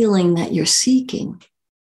healing that you're seeking.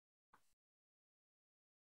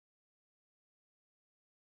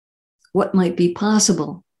 What might be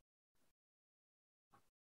possible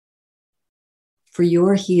for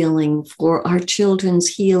your healing, for our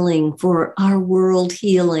children's healing, for our world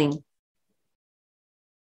healing?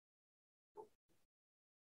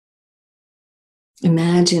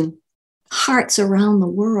 Imagine hearts around the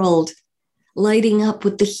world lighting up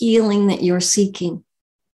with the healing that you're seeking.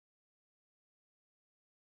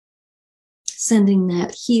 Sending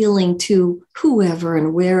that healing to whoever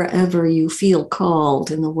and wherever you feel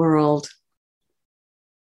called in the world.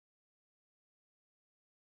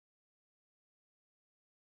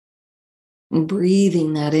 And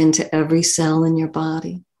breathing that into every cell in your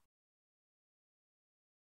body.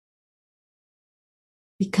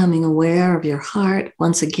 Becoming aware of your heart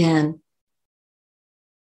once again.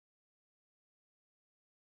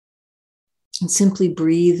 And simply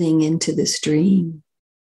breathing into this dream.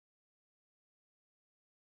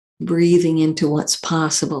 Breathing into what's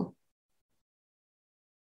possible.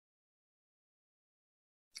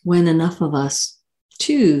 When enough of us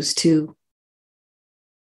choose to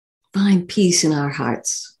find peace in our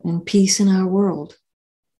hearts and peace in our world.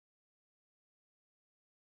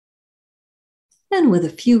 And with a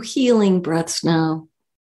few healing breaths now,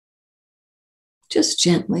 just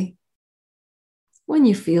gently, when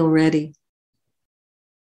you feel ready,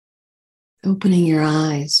 opening your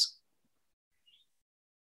eyes.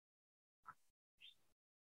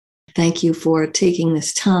 Thank you for taking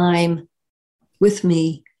this time with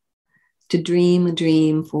me to dream a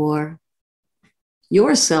dream for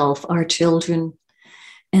yourself, our children,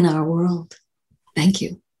 and our world. Thank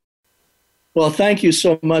you. Well, thank you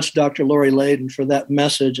so much, Dr. Lori Layden, for that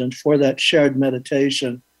message and for that shared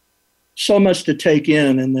meditation. So much to take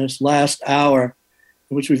in this last hour,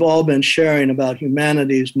 in which we've all been sharing about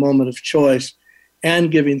humanity's moment of choice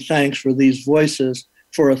and giving thanks for these voices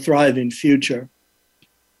for a thriving future.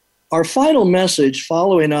 Our final message,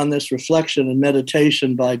 following on this reflection and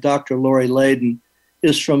meditation by Dr. Lori Layden,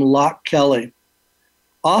 is from Locke Kelly,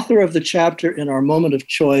 author of the chapter in our moment of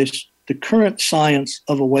choice, The Current Science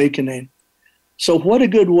of Awakening. So what a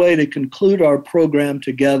good way to conclude our program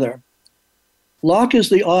together. Locke is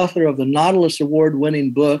the author of the Nautilus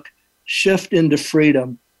Award-winning book, Shift into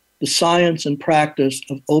Freedom, The Science and Practice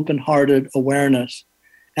of Open-Hearted Awareness,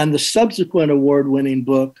 and the subsequent award-winning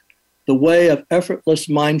book, The Way of Effortless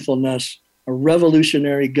Mindfulness, a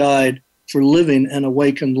revolutionary guide for living an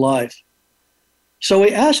awakened life. So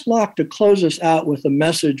we asked Locke to close us out with a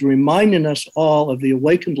message reminding us all of the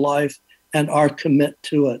awakened life and our commit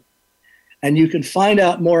to it. And you can find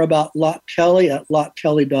out more about Locke Kelly at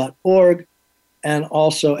lockekelly.org and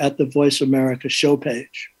also at the Voice America show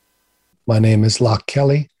page. My name is Locke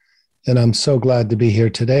Kelly, and I'm so glad to be here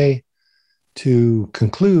today to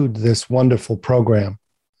conclude this wonderful program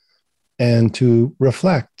and to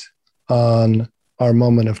reflect on our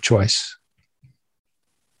moment of choice.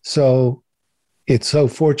 So it's so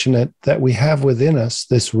fortunate that we have within us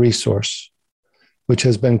this resource, which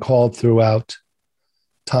has been called throughout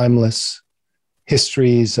timeless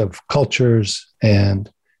histories of cultures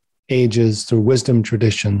and ages through wisdom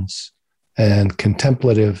traditions and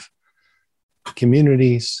contemplative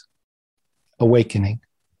communities, awakening.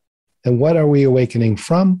 And what are we awakening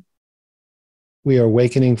from? We are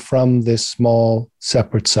awakening from this small,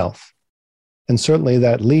 separate self. And certainly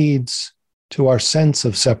that leads to our sense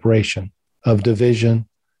of separation, of division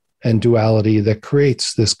and duality that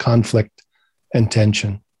creates this conflict and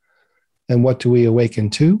tension. And what do we awaken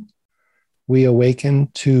to? We awaken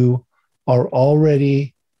to our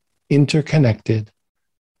already interconnected,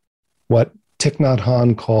 what Thich Nhat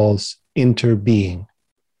Hanh calls interbeing,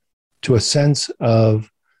 to a sense of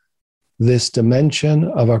this dimension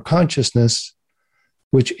of our consciousness,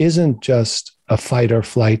 which isn't just a fight or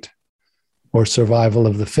flight or survival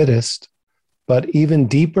of the fittest, but even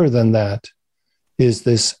deeper than that is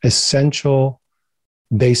this essential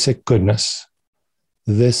basic goodness,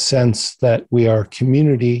 this sense that we are a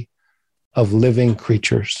community of living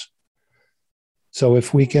creatures. So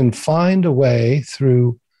if we can find a way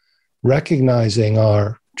through recognizing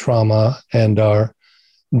our trauma and our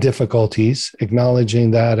difficulties,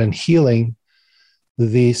 acknowledging that and healing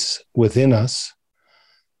these within us,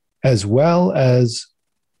 as well as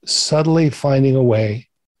subtly finding a way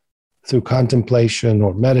through contemplation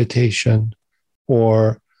or meditation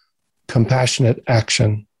or compassionate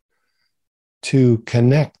action to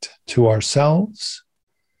connect to ourselves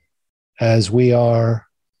as we are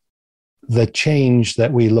the change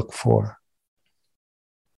that we look for.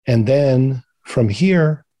 And then from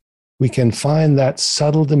here, we can find that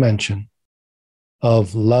subtle dimension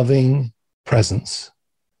of loving presence,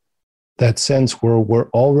 that sense where we're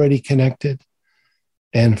already connected,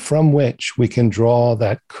 and from which we can draw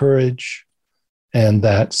that courage and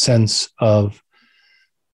that sense of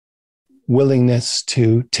willingness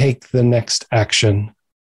to take the next action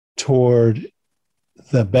toward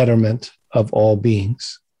the betterment of all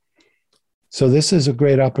beings. So this is a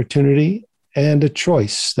great opportunity and a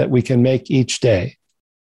choice that we can make each day.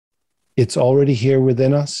 It's already here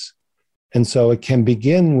within us. And so it can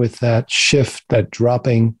begin with that shift, that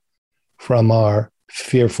dropping from our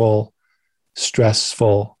fearful,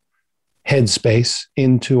 stressful headspace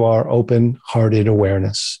into our open-hearted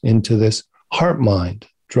awareness, into this heart mind,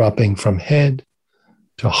 dropping from head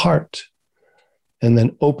to heart, and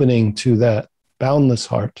then opening to that boundless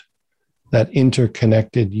heart, that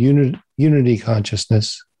interconnected unity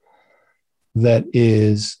consciousness that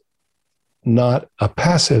is not a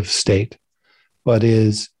passive state, but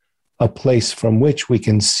is a place from which we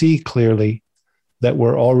can see clearly that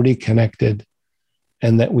we're already connected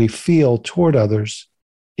and that we feel toward others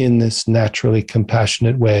in this naturally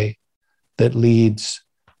compassionate way that leads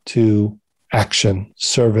to action,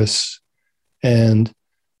 service, and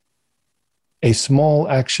a small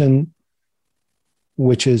action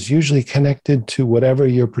which is usually connected to whatever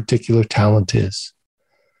your particular talent is,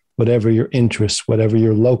 whatever your interest, whatever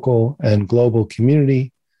your local and global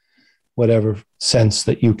community, whatever sense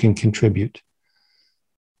that you can contribute.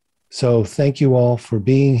 So thank you all for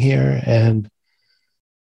being here, and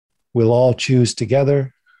we'll all choose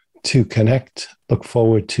together to connect. Look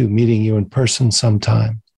forward to meeting you in person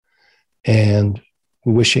sometime, and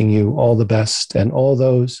wishing you all the best, and all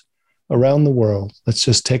those around the world. Let's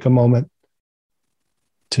just take a moment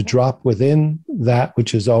to drop within that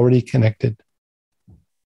which is already connected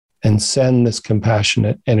and send this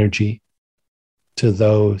compassionate energy to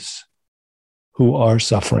those who are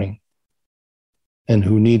suffering and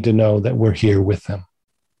who need to know that we're here with them.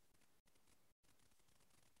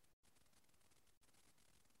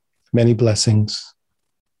 Many blessings.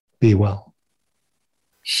 Be well.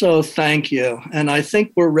 So thank you. And I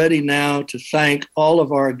think we're ready now to thank all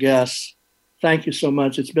of our guests. Thank you so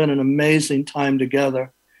much. It's been an amazing time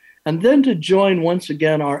together. And then to join once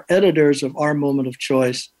again our editors of Our Moment of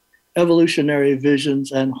Choice, Evolutionary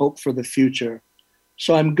Visions and Hope for the Future.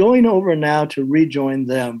 So I'm going over now to rejoin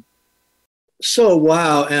them. So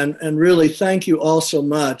wow, and really thank you all so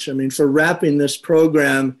much. I mean, for wrapping this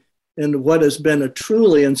program into what has been a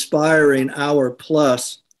truly inspiring hour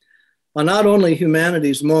plus on not only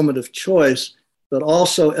humanity's moment of choice, but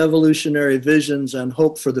also evolutionary visions and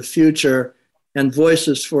hope for the future and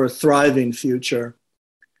voices for a thriving future.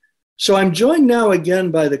 So I'm joined now again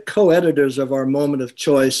by the co-editors of Our Moment of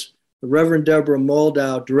Choice, the Reverend Deborah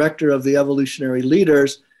Moldow, Director of the Evolutionary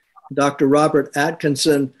Leaders, Dr. Robert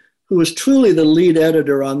Atkinson, who is truly the lead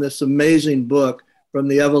editor on this amazing book from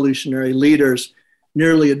the Evolutionary Leaders.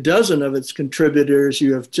 Nearly a dozen of its contributors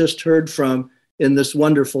you have just heard from in this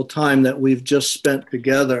wonderful time that we've just spent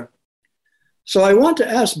together. So I want to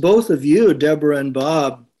ask both of you, Deborah and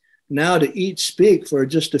Bob, now to each speak for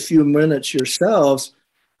just a few minutes yourselves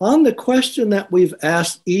on the question that we've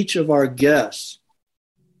asked each of our guests.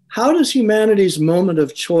 How does humanity's moment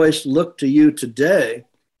of choice look to you today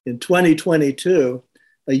in 2022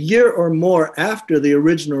 a year or more after the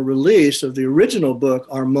original release of the original book,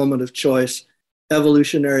 Our Moment of Choice,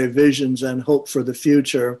 Evolutionary Visions and Hope for the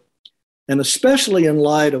Future, and especially in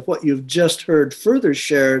light of what you've just heard further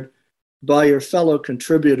shared by your fellow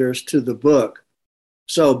contributors to the book.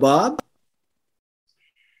 So, Bob?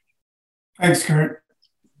 Thanks, Kurt.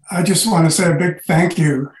 I just want to say a big thank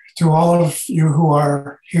you to all of you who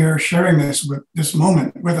are here sharing this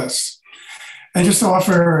moment with us. And just to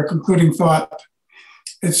offer a concluding thought,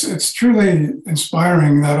 it's truly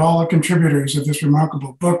inspiring that all the contributors of this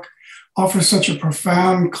remarkable book offer such a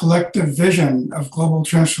profound collective vision of global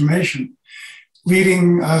transformation,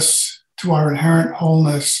 leading us to our inherent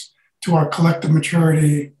wholeness, to our collective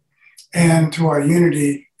maturity, and to our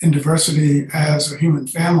unity in diversity as a human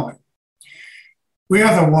family. We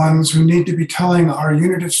are the ones who need to be telling our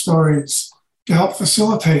unitive stories to help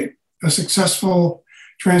facilitate a successful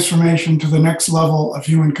transformation to the next level of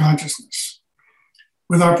human consciousness.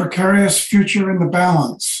 With our precarious future in the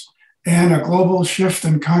balance and a global shift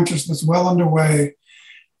in consciousness well underway,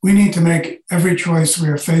 we need to make every choice we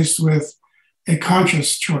are faced with a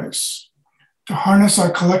conscious choice to harness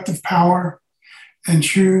our collective power and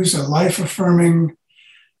choose a life-affirming,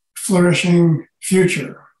 flourishing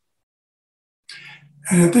future.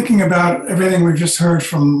 And in thinking about everything we've just heard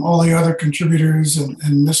from all the other contributors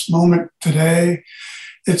in this moment today,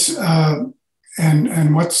 it's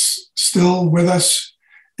and what's still with us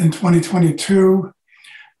in 2022,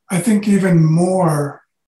 I think even more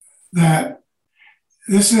that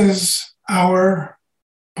this is our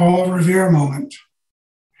Paul Revere moment,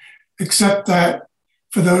 except that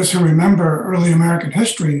for those who remember early American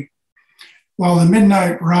history, while the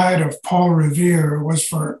midnight ride of Paul Revere was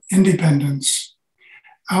for independence,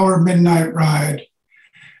 our midnight ride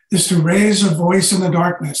is to raise a voice in the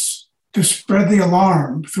darkness, to spread the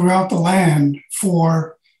alarm throughout the land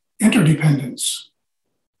for interdependence.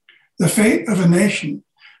 The fate of a nation,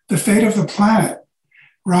 the fate of the planet,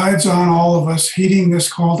 rides on all of us heeding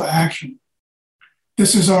this call to action.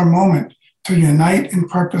 This is our moment to unite in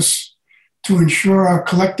purpose, to ensure our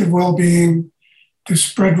collective well-being, to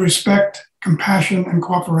spread respect, compassion, and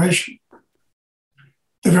cooperation.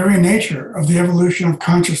 The very nature of the evolution of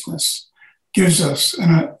consciousness gives us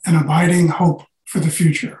an abiding hope for the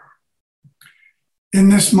future. In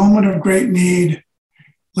this moment of great need,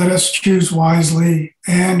 let us choose wisely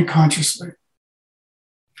and consciously.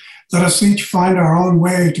 Let us each find our own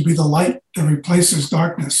way to be the light that replaces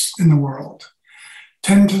darkness in the world.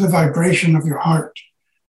 Tend to the vibration of your heart.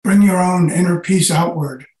 Bring your own inner peace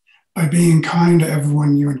outward by being kind to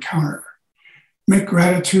everyone you encounter. Make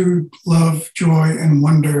gratitude, love, joy, and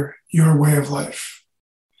wonder your way of life.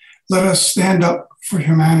 Let us stand up for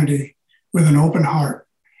humanity with an open heart.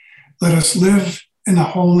 Let us live in the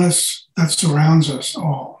wholeness that surrounds us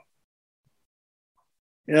all.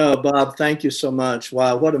 Yeah, Bob, thank you so much.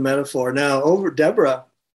 Wow, what a metaphor. Now, over Deborah.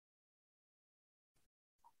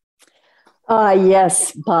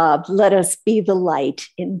 Yes, Bob, let us be the light,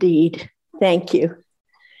 indeed. Thank you.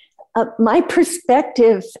 My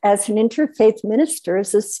perspective as an interfaith minister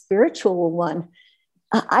is a spiritual one.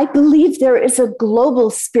 I believe there is a global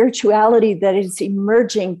spirituality that is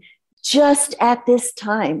emerging just at this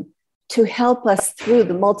time to help us through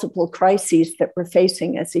the multiple crises that we're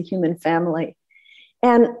facing as a human family.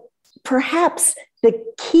 And perhaps the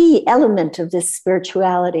key element of this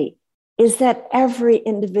spirituality is that every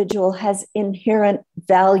individual has inherent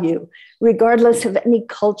value, regardless of any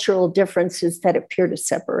cultural differences that appear to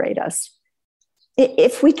separate us.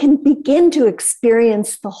 If we can begin to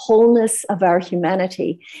experience the wholeness of our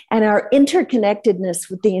humanity and our interconnectedness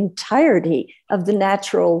with the entirety of the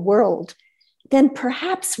natural world, then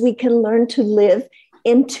perhaps we can learn to live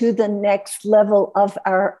into the next level of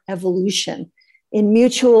our evolution in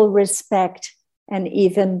mutual respect and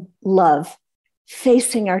even love,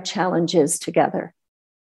 facing our challenges together.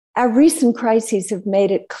 Our recent crises have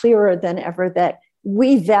made it clearer than ever that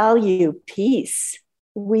we value peace,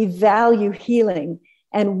 we value healing,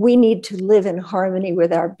 and we need to live in harmony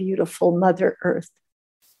with our beautiful Mother Earth.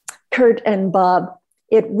 Kurt and Bob,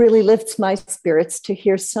 it really lifts my spirits to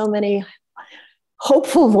hear so many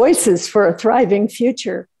hopeful voices for a thriving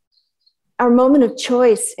future. Our moment of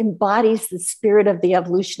choice embodies the spirit of the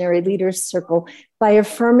Evolutionary Leaders Circle by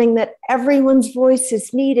affirming that everyone's voice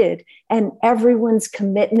is needed and everyone's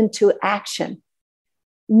commitment to action.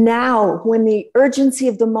 Now, when the urgency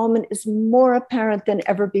of the moment is more apparent than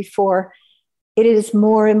ever before, it is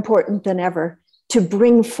more important than ever to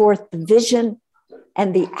bring forth the vision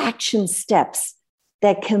and the action steps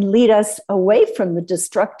that can lead us away from the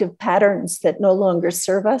destructive patterns that no longer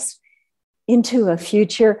serve us into a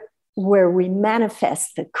future where we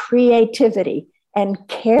manifest the creativity and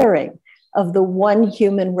caring of the one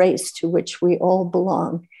human race to which we all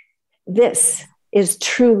belong. This is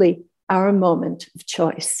truly our moment of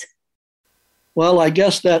choice. Well, I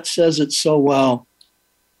guess that says it so well.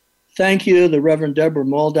 Thank you, the Reverend Deborah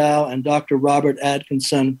Moldow and Dr. Robert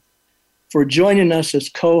Atkinson, for joining us as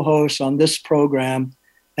co-hosts on this program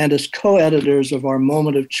and as co-editors of our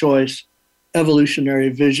Moment of Choice, Evolutionary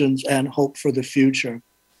Visions and Hope for the Future.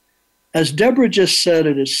 As Deborah just said,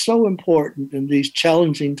 it is so important in these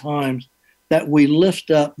challenging times that we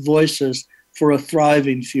lift up voices for a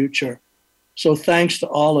thriving future. So thanks to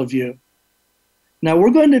all of you. Now,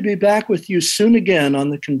 we're going to be back with you soon again on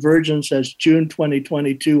The Convergence as June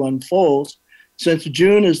 2022 unfolds, since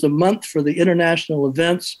June is the month for the international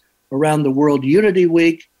events around the World Unity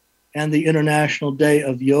Week and the International Day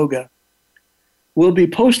of Yoga. We'll be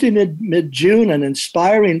posting in mid-June an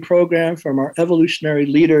inspiring program from our evolutionary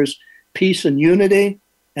leaders, Peace and Unity,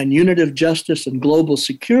 and Unitive Justice and Global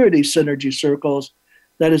Security Synergy Circles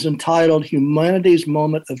that is entitled Humanity's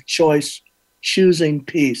Moment of Choice, Choosing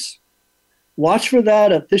Peace. Watch for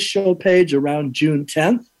that at this show page around June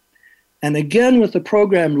 10th. And again with the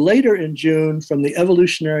program later in June from the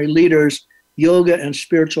Evolutionary Leaders Yoga and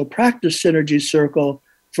Spiritual Practice Synergy Circle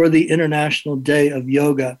for the International Day of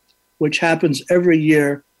Yoga, which happens every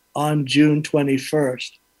year on June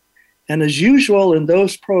 21st. And as usual in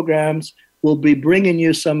those programs, we'll be bringing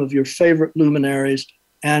you some of your favorite luminaries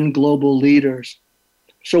and global leaders.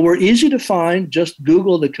 So we're easy to find. Just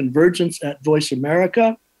Google The Convergence at Voice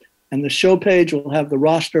America, and the show page will have the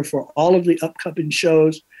roster for all of the upcoming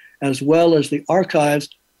shows, as well as the archives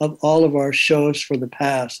of all of our shows for the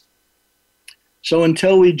past. So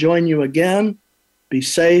until we join you again, be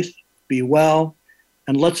safe, be well,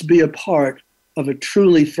 and let's be a part of a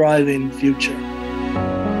truly thriving future.